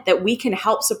extent that we can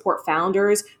help support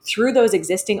founders through those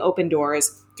existing open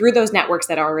doors, through those networks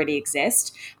that already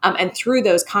exist, and through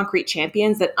those concrete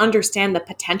champions that understand the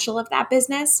potential of that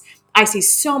business, I see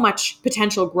so much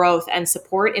potential growth and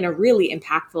support in a really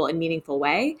impactful and meaningful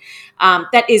way,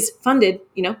 that is funded,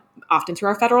 often through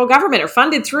our federal government or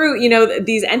funded through,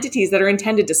 these entities that are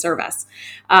intended to serve us.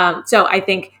 So I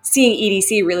think seeing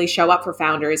EDC really show up for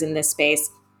founders in this space,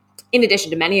 in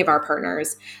addition to many of our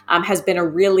partners, has been a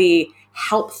really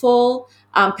helpful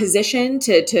position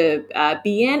to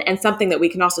be in, and something that we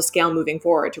can also scale moving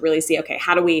forward to really see, okay,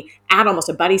 how do we add almost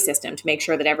a buddy system to make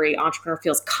sure that every entrepreneur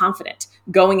feels confident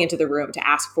going into the room to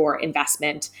ask for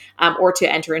investment, or to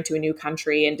enter into a new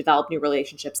country and develop new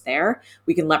relationships there.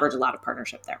 We can leverage a lot of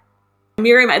partnership there.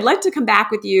 Myriam, I'd like to come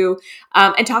back with you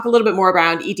and talk a little bit more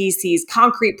around EDC's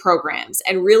concrete programs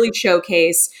and really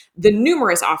showcase the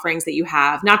numerous offerings that you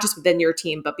have, not just within your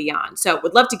team, but beyond. So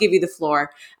would love to give you the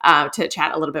floor to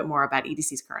chat a little bit more about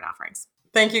EDC's current offerings.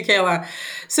 Thank you, Kayla.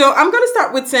 So I'm going to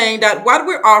start with saying that what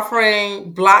we're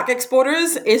offering Black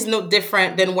exporters is no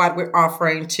different than what we're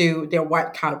offering to their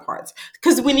white counterparts.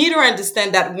 Because we need to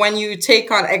understand that when you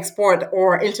take on export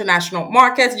or international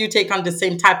markets, you take on the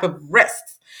same type of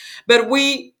risks. But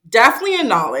we definitely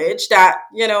acknowledge that,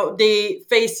 they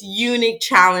face unique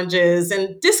challenges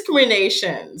and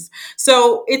discriminations.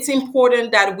 So it's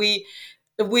important that we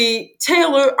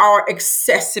tailor our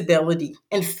accessibility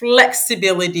and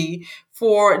flexibility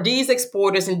for these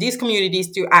exporters and these communities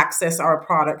to access our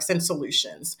products and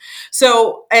solutions.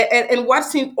 So, and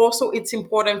what's also it's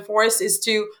important for us is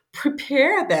to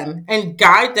prepare them and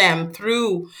guide them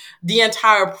through the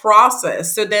entire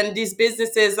process. So then these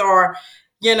businesses are,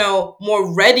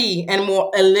 more ready and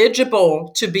more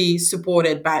eligible to be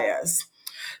supported by us.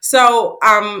 So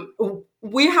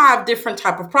we have different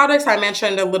type of products. I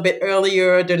mentioned a little bit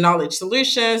earlier, the Knowledge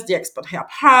Solutions, the Export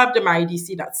Help Hub, the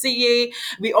myedc.ca.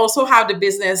 We also have the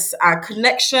Business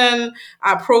Connection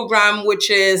program,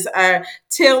 which is a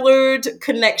tailored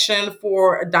connection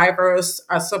for diverse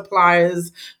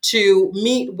suppliers to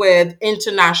meet with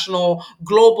international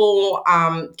global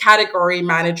category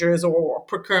managers or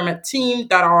procurement teams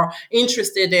that are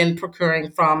interested in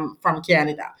procuring from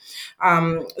Canada.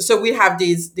 So we have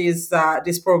these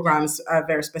programs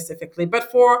very specifically,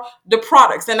 but for the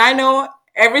products, and I know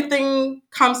everything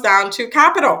comes down to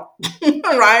capital,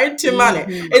 right? To money.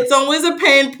 It's always a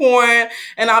pain point,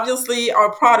 and obviously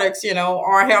our products,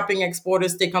 are helping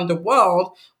exporters take on the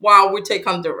world while we take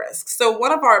on the risk. So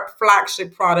one of our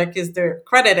flagship product is the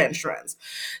credit insurance.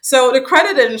 So the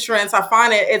credit insurance, I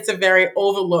find it's a very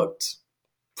overlooked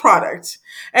product.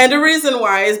 And the reason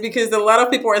why is because a lot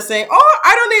of people are saying, oh,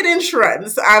 I don't need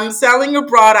insurance. I'm selling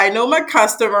abroad. I know my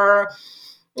customer.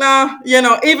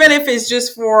 Even if it's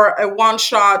just for a one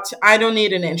shot, I don't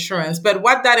need an insurance. But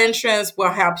what that insurance will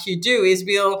help you do is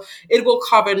it will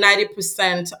cover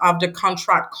 90% of the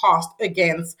contract cost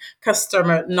against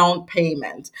customer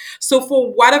non-payment. So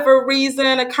for whatever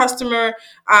reason, a customer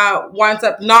winds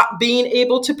up not being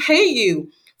able to pay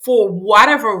you, for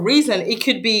whatever reason. It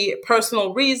could be a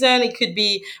personal reason, it could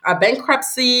be a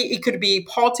bankruptcy, it could be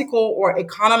political or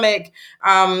economic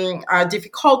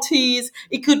difficulties,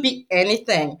 it could be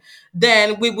anything.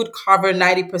 Then we would cover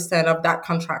 90% of that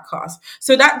contract cost.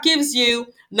 So that gives you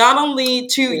not only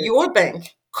to your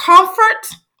bank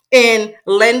comfort in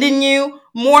lending you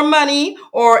more money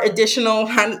or additional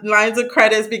lines of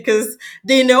credits, because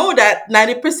they know that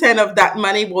 90% of that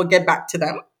money will get back to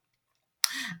them.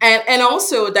 And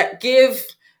also that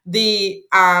gives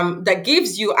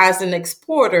you as an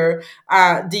exporter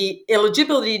the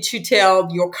eligibility to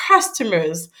tell your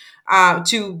customers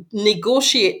to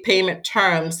negotiate payment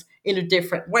terms in a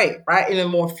different way, right? In a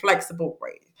more flexible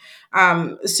way.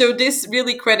 So this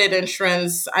really credit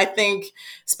insurance, I think,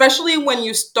 especially when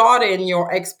you start in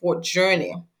your export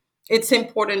journey, it's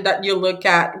important that you look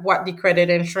at what the credit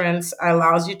insurance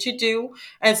allows you to do,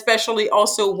 and especially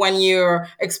also when you're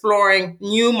exploring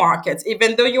new markets.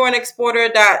 Even though you're an exporter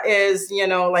that is,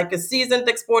 like a seasoned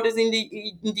exporter in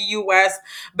the US,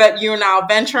 but you're now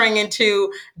venturing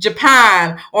into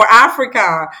Japan or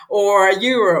Africa or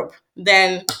Europe,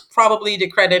 then probably the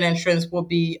credit insurance will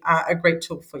be a great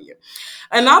tool for you.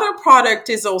 Another product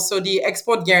is also the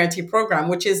Export Guarantee Program,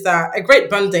 which is a great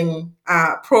bonding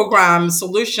program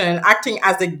solution acting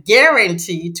as a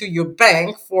guarantee to your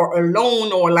bank for a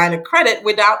loan or line of credit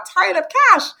without tying up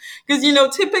cash. Because,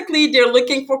 typically they're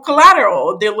looking for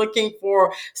collateral, they're looking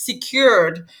for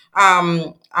secured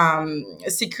loans.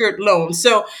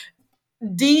 So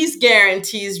these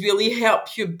guarantees really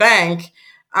help your bank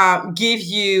give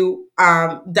you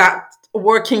that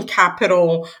working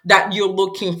capital that you're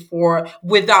looking for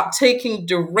without taking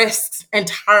the risks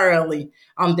entirely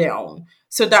on their own.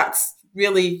 So that's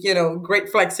really, great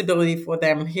flexibility for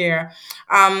them here.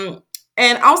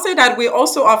 And I'll say that we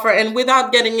also offer, and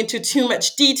without getting into too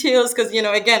much details, because,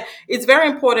 again, it's very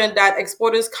important that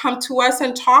exporters come to us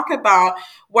and talk about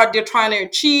what they're trying to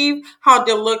achieve, how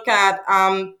they look at,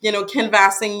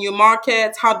 canvassing new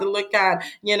markets, how they look at,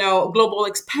 global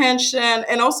expansion,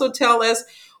 and also tell us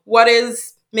what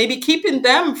is maybe keeping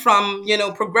them from,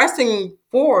 progressing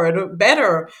forward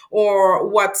better, or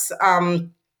what's,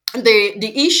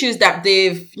 the issues that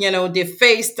they've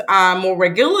faced more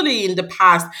regularly in the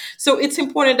past. So it's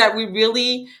important that we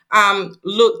really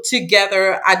look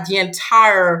together at the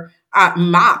entire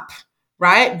map,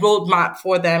 right? Roadmap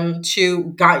for them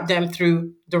to guide them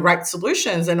through the right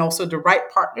solutions and also the right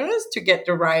partners to get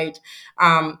the right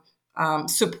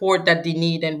support that they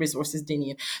need and resources they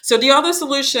need. So the other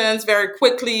solutions, very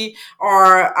quickly,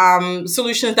 are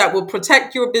solutions that will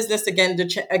protect your business against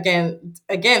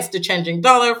the changing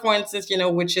dollar, for instance,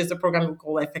 which is a program we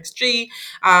call FXG,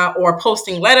 or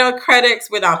posting letter credits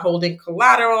without holding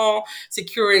collateral,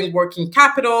 securing working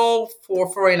capital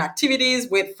for foreign activities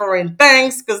with foreign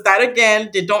banks, because that,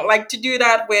 again, they don't like to do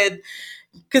that with.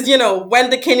 Because, when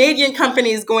the Canadian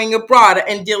company is going abroad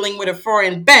and dealing with a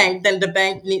foreign bank, then the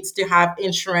bank needs to have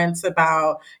insurance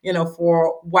about,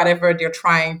 for whatever they're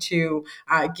trying to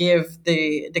give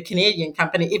the Canadian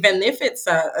company, even if it's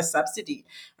a subsidy.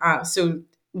 So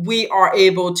we are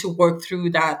able to work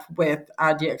through that with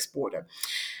the exporter.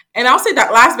 And I'll say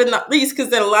that last but not least,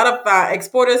 because a lot of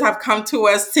exporters have come to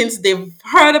us since they've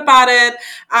heard about it.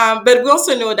 But we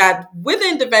also know that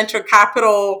within the venture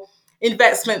capital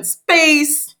investment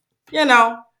space,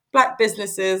 Black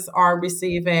businesses are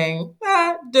receiving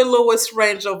the lowest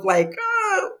range of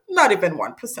not even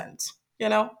 1%,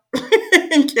 in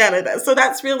Canada. So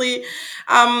that's really,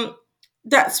 a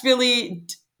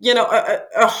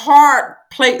hard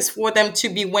place for them to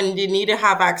be when they need to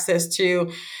have access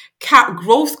to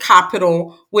growth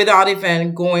capital without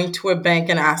even going to a bank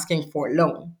and asking for a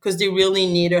loan, because they really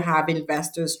need to have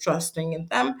investors trusting in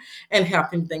them and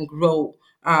helping them grow.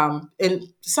 And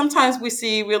sometimes we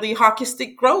see really hockey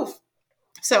stick growth.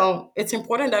 So it's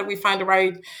important that we find the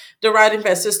right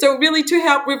investors. So really, to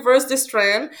help reverse this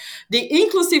trend, the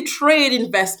Inclusive Trade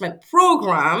Investment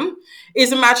Program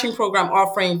is a matching program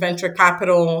offering venture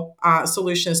capital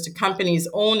solutions to companies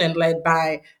owned and led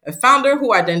by a founder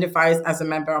who identifies as a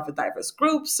member of a diverse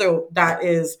group. So that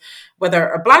is whether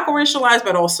a Black or racialized,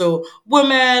 but also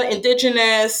women,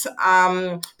 Indigenous,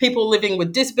 people living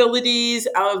with disabilities,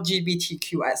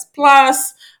 LGBTQS+,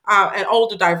 and all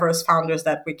the diverse founders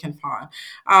that we can find.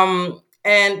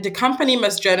 And the company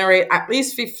must generate at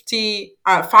least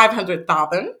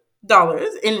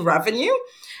 $500,000 in revenue,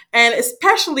 and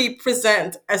especially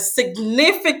present a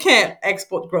significant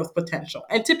export growth potential.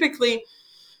 And typically,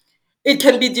 it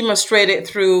can be demonstrated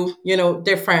through,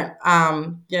 different,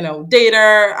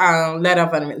 data, letter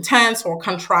of intent, or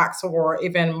contracts, or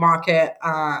even market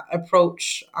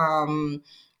approach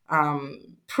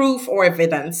proof or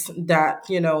evidence that,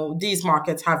 these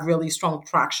markets have really strong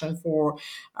traction for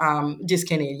this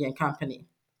Canadian company.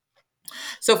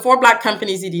 So for Black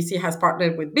companies, EDC has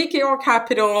partnered with BKR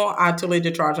Capital to lead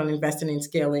the charge on investing in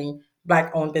scaling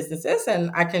Black-owned businesses, and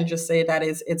I can just say that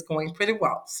it's going pretty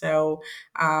well. So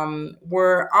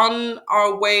we're on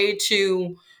our way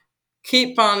to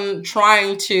keep on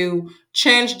trying to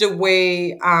change the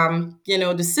way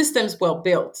the systems were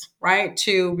built, right,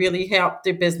 to really help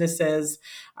the businesses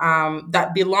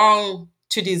that belong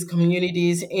to these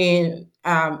communities in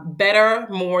better,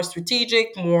 more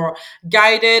strategic, more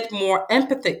guided, more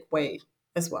empathic way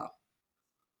as well.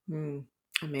 Hmm.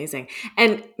 Amazing.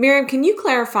 And Myriam, can you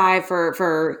clarify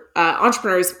for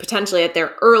entrepreneurs potentially at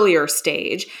their earlier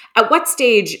stage, at what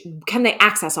stage can they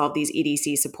access all of these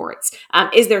EDC supports?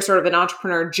 Is there sort of an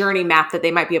entrepreneur journey map that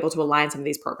they might be able to align some of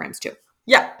these programs to?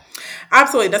 Yeah,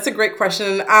 absolutely. That's a great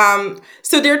question.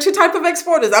 So there are two types of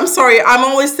exporters. I'm sorry, I'm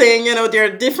always saying, there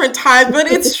are different types, but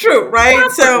it's true,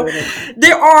 right? So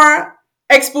there are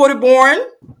exporter born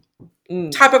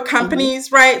type of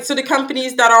companies, right? So the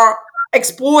companies that are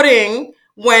exporting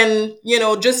when,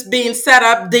 just being set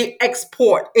up, they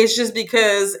export. It's just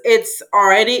because it's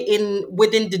already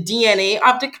within the DNA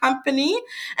of the company,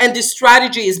 and the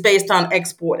strategy is based on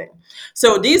exporting.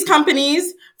 So these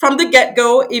companies from the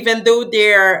get-go, even though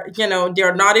they're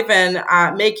not even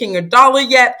making a dollar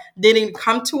yet, they didn't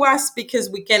come to us because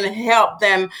we can help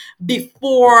them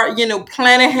before,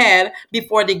 plan ahead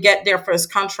before they get their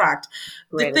first contract.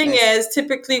 The thing is,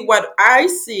 typically what I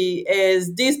see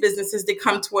is these businesses, they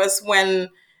come to us when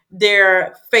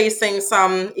they're facing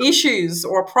some issues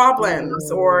or problems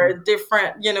or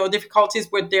different,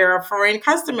 difficulties with their foreign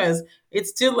customers.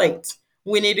 It's too late.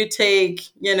 We need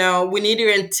to we need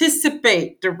to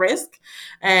anticipate the risk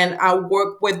and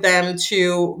work with them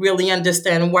to really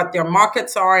understand what their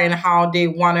markets are and how they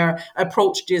want to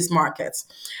approach these markets.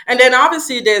 And then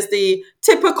obviously there's the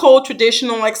typical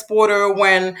traditional exporter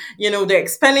when, they're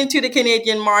expanding to the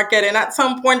Canadian market. And at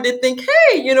some point they think,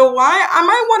 hey, why? I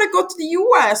might want to go to the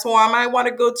US, or I might want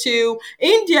to go to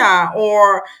India,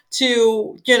 or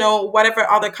to, whatever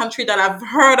other country that I've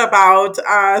heard about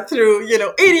through,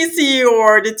 ADC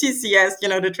or the TCS,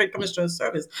 the Trade Commission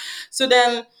Service. So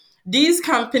then these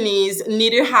companies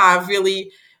need to have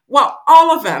really, well,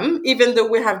 all of them, even though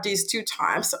we have these two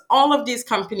types, all of these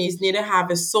companies need to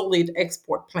have a solid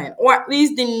export plan, or at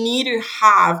least they need to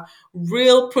have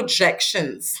real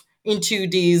projections into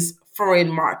these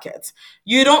foreign markets.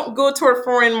 You don't go to a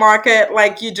foreign market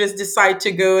like you just decide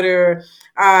to go to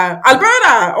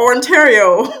Alberta or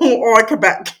Ontario or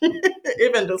Quebec,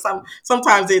 even though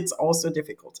sometimes it's also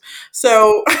difficult.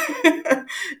 So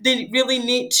they really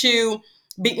need to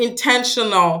be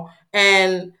intentional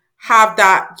and have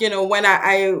that, when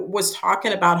I was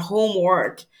talking about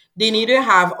homework, they need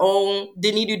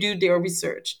to do their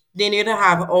research. They need to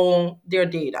have all their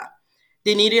data.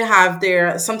 They need to have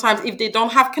sometimes if they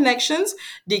don't have connections,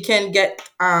 they can get,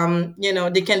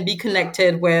 they can be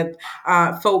connected with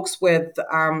folks with,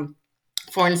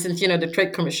 for instance, the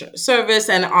Trade Commission Service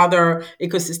and other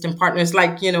ecosystem partners,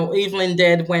 like, Evelyne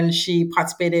did when she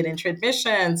participated in trade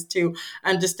missions to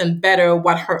understand better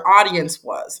what her audience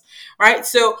was, right?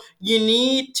 So you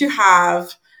need to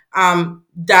have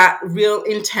that real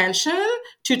intention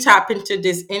to tap into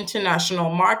this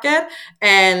international market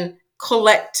and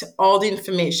collect all the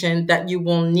information that you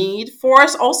will need for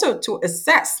us also to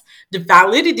assess the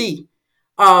validity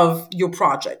of your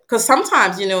project. Because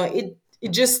sometimes,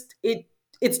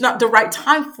 it's not the right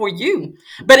time for you,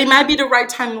 but it might be the right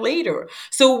time later.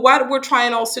 So what we're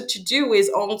trying also to do is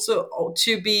also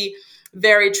to be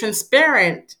very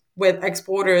transparent with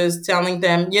exporters, telling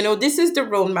them, this is the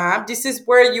roadmap, this is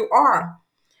where you are.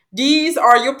 These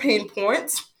are your pain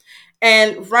points.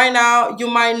 And right now, you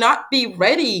might not be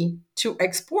ready to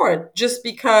export just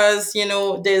because,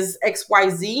 there's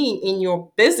XYZ in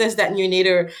your business that you need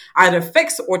to either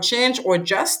fix or change or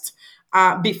adjust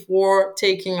before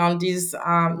taking on these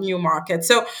new markets.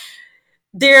 So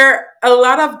there are a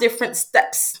lot of different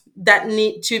steps that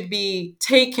need to be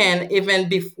taken even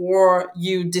before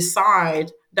you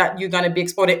decide that you're going to be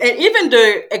exported. And even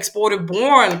the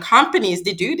exporter-born companies,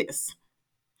 they do this.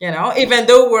 Even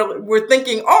though we're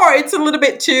thinking, oh, it's a little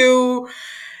bit too,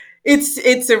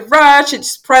 it's a rush,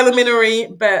 it's preliminary,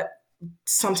 but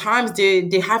sometimes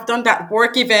they have done that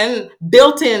work, even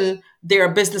built in their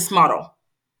business model,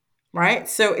 right?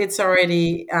 So it's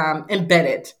already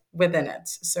embedded within it.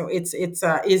 So it's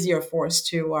easier for us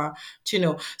to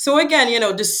know. So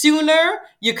again, the sooner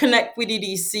you connect with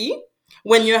EDC,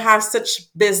 when you have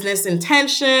such business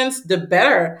intentions, the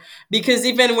better. Because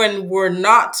even when we're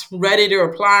not ready to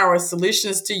apply our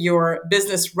solutions to your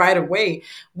business right away,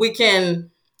 we can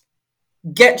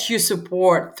get you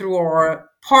support through our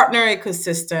partner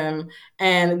ecosystem,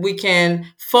 and we can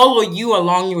follow you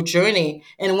along your journey.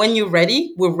 And when you're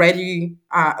ready, we're ready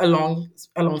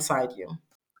alongside you.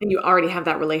 And you already have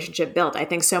that relationship built. I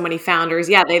think so many founders,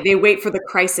 they wait for the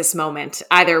crisis moment,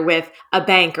 either with a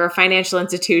bank or a financial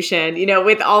institution,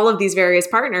 with all of these various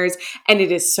partners. And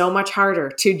it is so much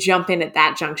harder to jump in at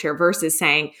that juncture versus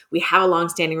saying, we have a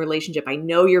longstanding relationship. I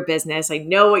know your business. I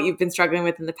know what you've been struggling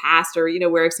with in the past, or,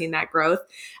 where I've seen that growth.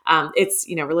 It's,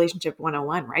 relationship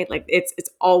 101, right? Like it's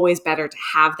always better to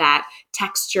have that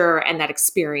texture and that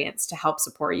experience to help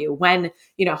support you when,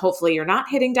 hopefully you're not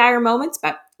hitting dire moments,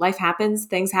 but life happens,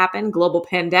 things happen, global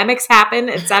pandemics happen,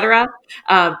 etc.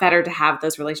 Better to have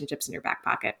those relationships in your back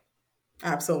pocket.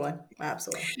 Absolutely.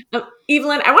 Absolutely.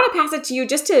 Evelyne, I want to pass it to you,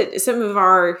 just to some of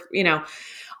our,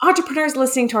 entrepreneurs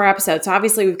listening to our episodes. So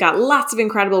obviously we've got lots of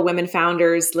incredible women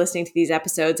founders listening to these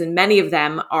episodes, and many of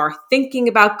them are thinking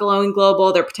about going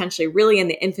global. They're potentially really in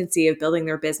the infancy of building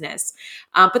their business,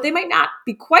 but they might not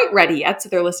be quite ready yet. So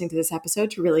they're listening to this episode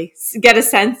to really get a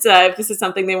sense if this is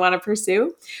something they want to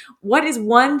pursue. What is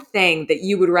one thing that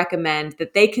you would recommend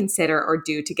that they consider or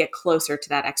do to get closer to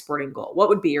that exporting goal? What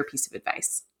would be your piece of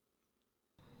advice?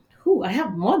 Ooh, I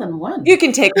have more than one. You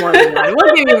can take more than one.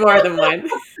 We'll give you more than one.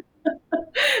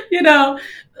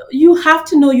 You have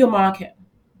to know your market.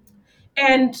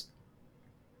 And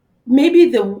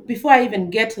maybe before I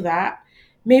even get to that,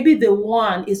 maybe the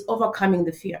one is overcoming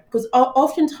the fear. Because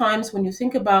oftentimes when you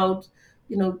think about,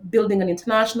 building an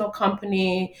international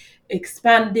company,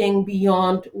 expanding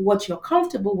beyond what you're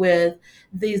comfortable with,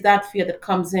 there's that fear that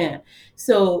comes in.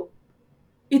 So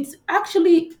it's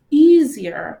actually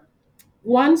easier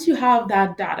once you have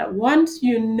that data, once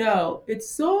it's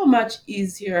so much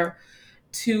easier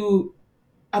to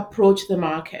approach the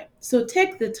market. So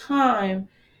take the time,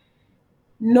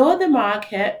 know the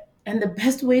market, and the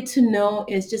best way to know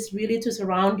is just really to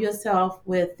surround yourself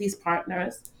with these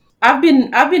partners. I've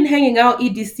been hanging out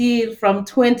EDC from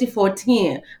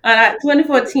 2014, and at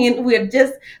 2014 we had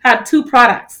just had two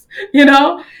products.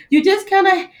 You just kind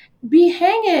of be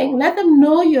hanging, let them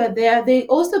know you're there. They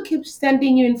also keep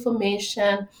sending you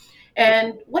information,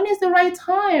 and when is the right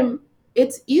time,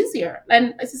 it's easier.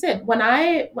 And as I said,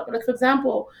 like for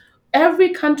example,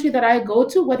 every country that I go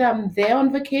to, whether I'm there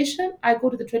on vacation, I go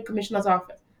to the trade commissioner's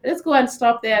office. Let's go and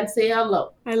stop there and say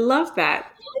hello. I love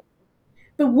that.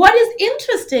 But what is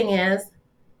interesting is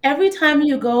every time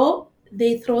you go,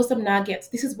 they throw some nuggets.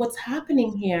 This is what's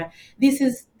happening here. This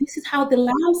is how the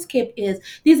landscape is.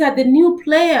 These are the new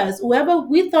players. Whoever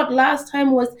we thought last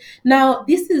time was, now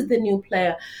this is the new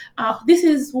player. This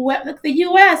is where, like the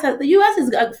U.S. The U.S.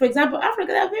 is, for example,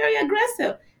 Africa. They're very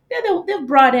aggressive. They've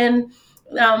brought in.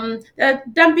 They're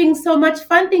dumping so much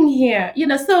funding here.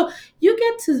 So you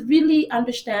get to really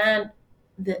understand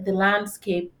the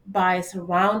landscape by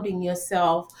surrounding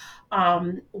yourself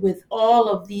with all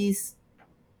of these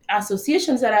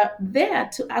associations that are there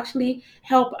to actually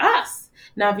help us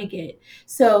navigate.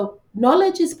 So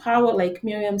knowledge is power, like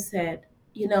Myriam said.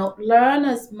 Learn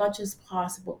as much as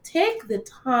possible. Take the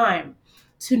time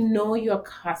to know your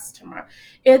customer.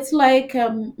 It's like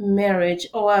a marriage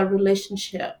or a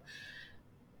relationship.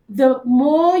 The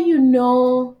more you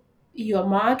know your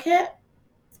market,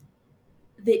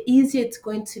 the easier it's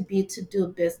going to be to do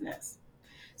business.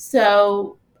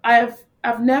 So I've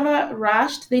never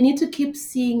rushed. They need to keep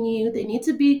seeing you. They need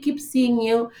to keep seeing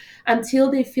you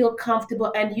until they feel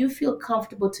comfortable and you feel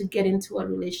comfortable to get into a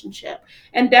relationship.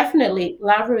 And definitely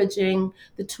leveraging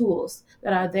the tools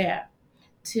that are there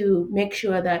to make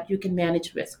sure that you can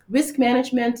manage risk. Risk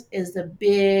management is a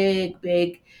big,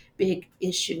 big, big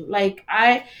issue.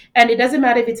 And it doesn't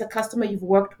matter if it's a customer you've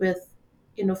worked with,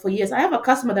 for years. I have a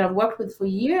customer that I've worked with for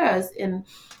years in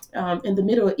the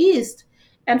Middle East,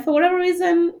 and for whatever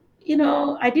reason,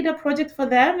 I did a project for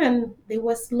them, and they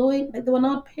were slowing, like they were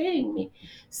not paying me.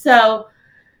 So,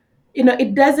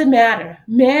 it doesn't matter.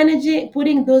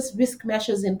 Putting those risk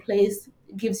measures in place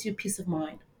gives you peace of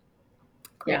mind.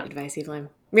 Great advice, Evelyne.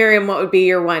 Myriam, what would be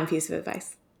your one piece of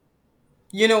advice?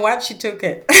 You know what? She took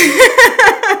it.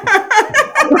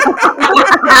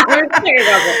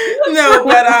 No,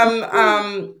 but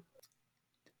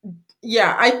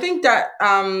yeah, I think that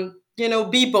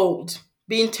be bold,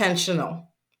 be intentional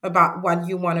about what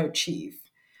you want to achieve.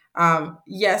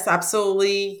 Yes,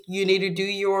 absolutely. You need to do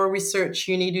your research.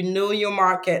 You need to know your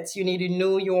markets. You need to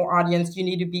know your audience. You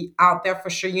need to be out there for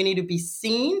sure. You need to be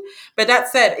seen. But that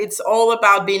said, it's all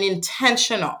about being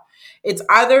intentional. It's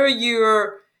either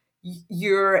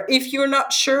if you're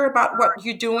not sure about what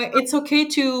you're doing, it's okay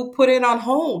to put it on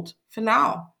hold for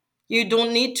now. You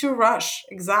don't need to rush.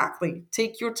 Exactly.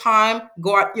 Take your time,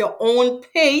 go at your own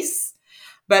pace.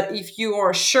 But if you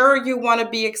are sure you want to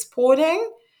be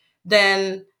exporting,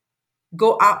 then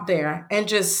go out there and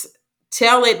just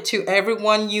tell it to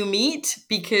everyone you meet,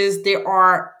 because there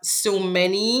are so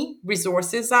many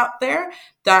resources out there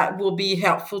that will be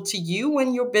helpful to you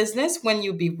in your business when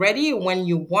you be ready, when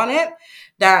you want it,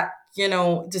 that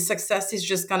the success is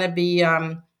just going to be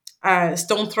a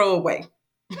stone throw away.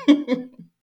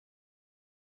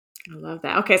 I love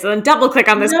that. Okay, so then double click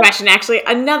on this question. Actually,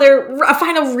 a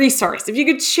final resource. If you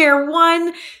could share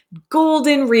one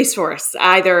golden resource,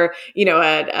 either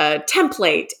a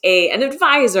template, an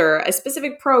advisor, a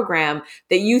specific program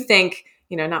that you think,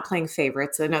 not playing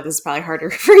favorites. I know this is probably harder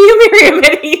for you, Myriam,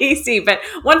 at EDC, but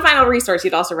one final resource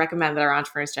you'd also recommend that our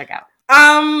entrepreneurs check out.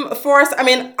 For us,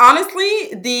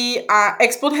 honestly, the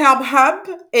Export Help Hub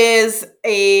is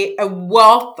a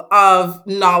wealth of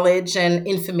knowledge and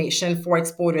information for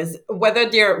exporters, whether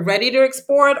they're ready to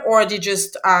export or they're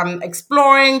just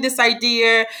exploring this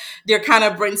idea, they're kind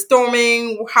of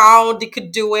brainstorming how they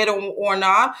could do it or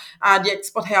not. The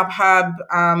Export Help Hub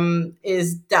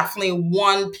is definitely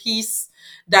one piece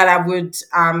that I would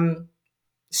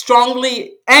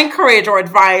strongly encourage or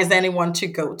advise anyone to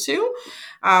go to.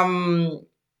 And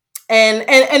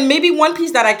maybe one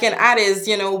piece that I can add is,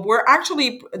 we're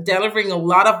actually delivering a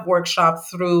lot of workshops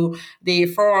through the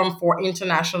Forum for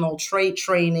International Trade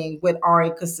Training with our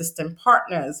ecosystem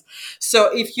partners. So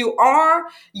if you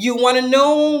want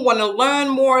to learn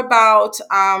more about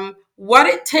what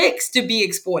it takes to be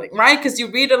exporting, right? Because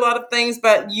you read a lot of things,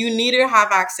 but you need to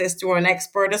have access to an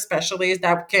expert, a specialist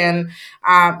that can,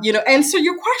 answer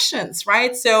your questions,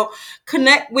 right? So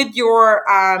connect with your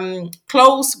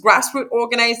close grassroots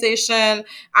organization,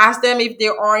 ask them if they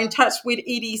are in touch with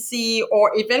EDC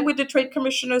or even with the Trade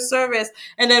Commissioner Service,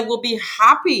 and then we'll be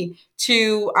happy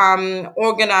to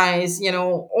organize,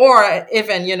 or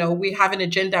even, we have an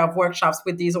agenda of workshops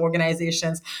with these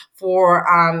organizations for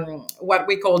what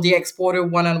we call the Exporter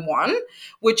One-on-One,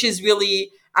 which is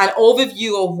really an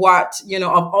overview of what,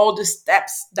 of all the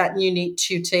steps that you need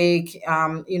to take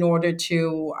in order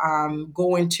to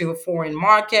go into a foreign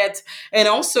market, and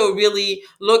also really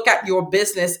look at your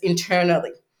business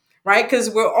internally. Right? Because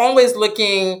we're always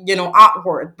looking,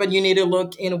 outward, but you need to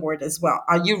look inward as well.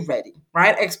 Are you ready?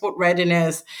 Right? Export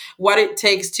readiness, what it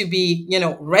takes to be,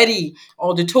 ready,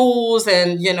 all the tools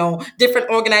and,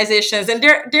 different organizations. And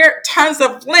there are tons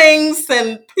of links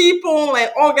and people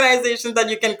and organizations that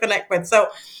you can connect with. So,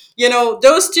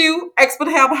 those two,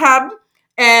 Export Help Hub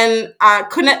and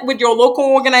connect with your local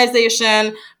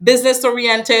organization, business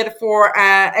oriented for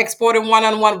Exporting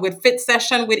One-on-One with Fit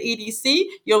Session with EDC,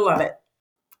 you'll love it.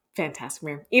 Fantastic,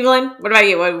 Myriam. Evelyne, what about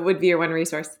you? What would be your one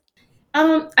resource?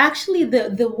 Actually,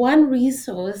 the one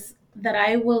resource that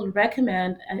I will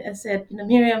recommend, I said,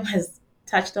 Myriam has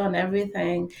touched on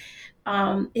everything,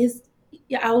 is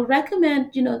I will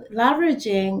recommend,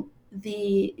 leveraging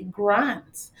the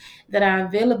grants that are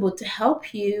available to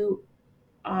help you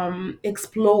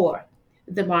explore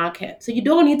the market. So you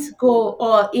don't need to go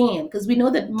all in, because we know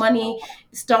that money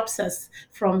stops us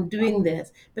from doing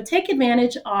this. But take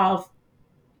advantage of,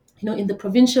 in the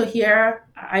provincial here,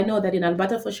 I know that in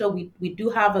Alberta for sure, we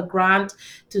do have a grant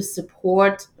to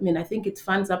support. I think it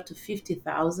funds up to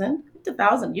 50,000.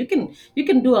 50,000. You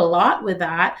can do a lot with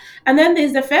that. And then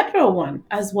there's the federal one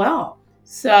as well.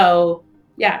 So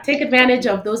yeah, take advantage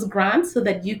of those grants so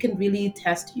that you can really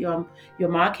test your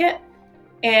market.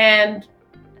 And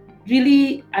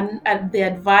really, and the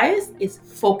advice is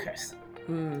focus.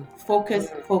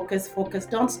 Focus.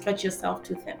 Don't stretch yourself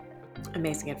too thin.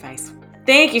 Amazing advice.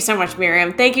 Thank you so much,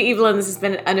 Myriam. Thank you, Evelyne. This has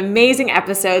been an amazing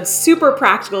episode, super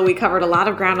practical. We covered a lot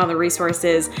of ground on the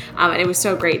resources, and it was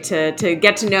so great to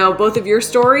get to know both of your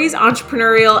stories,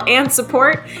 entrepreneurial and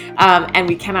support, and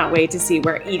we cannot wait to see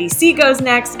where EDC goes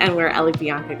next and where Ellie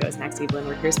Bianca goes next. Evelyne,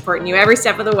 we're here supporting you every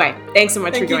step of the way. Thanks so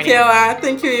much for joining us.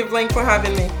 Thank you, Evelyne, for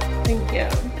having me. Thank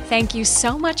you. Thank you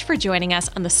so much for joining us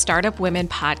on the Startup Women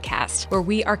podcast, where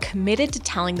we are committed to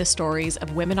telling the stories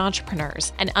of women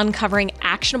entrepreneurs and uncovering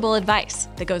actionable advice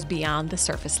that goes beyond the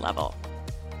surface level.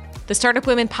 The Startup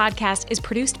Women podcast is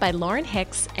produced by Lauren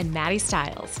Hicks and Maddie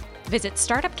Stiles. Visit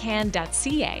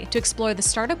startupcan.ca to explore the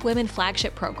Startup Women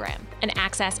flagship program and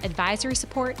access advisory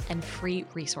support and free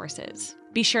resources.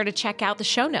 Be sure to check out the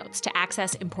show notes to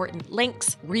access important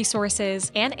links, resources,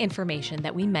 and information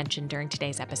that we mentioned during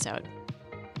today's episode.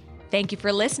 Thank you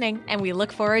for listening, and we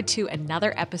look forward to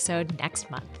another episode next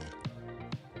month.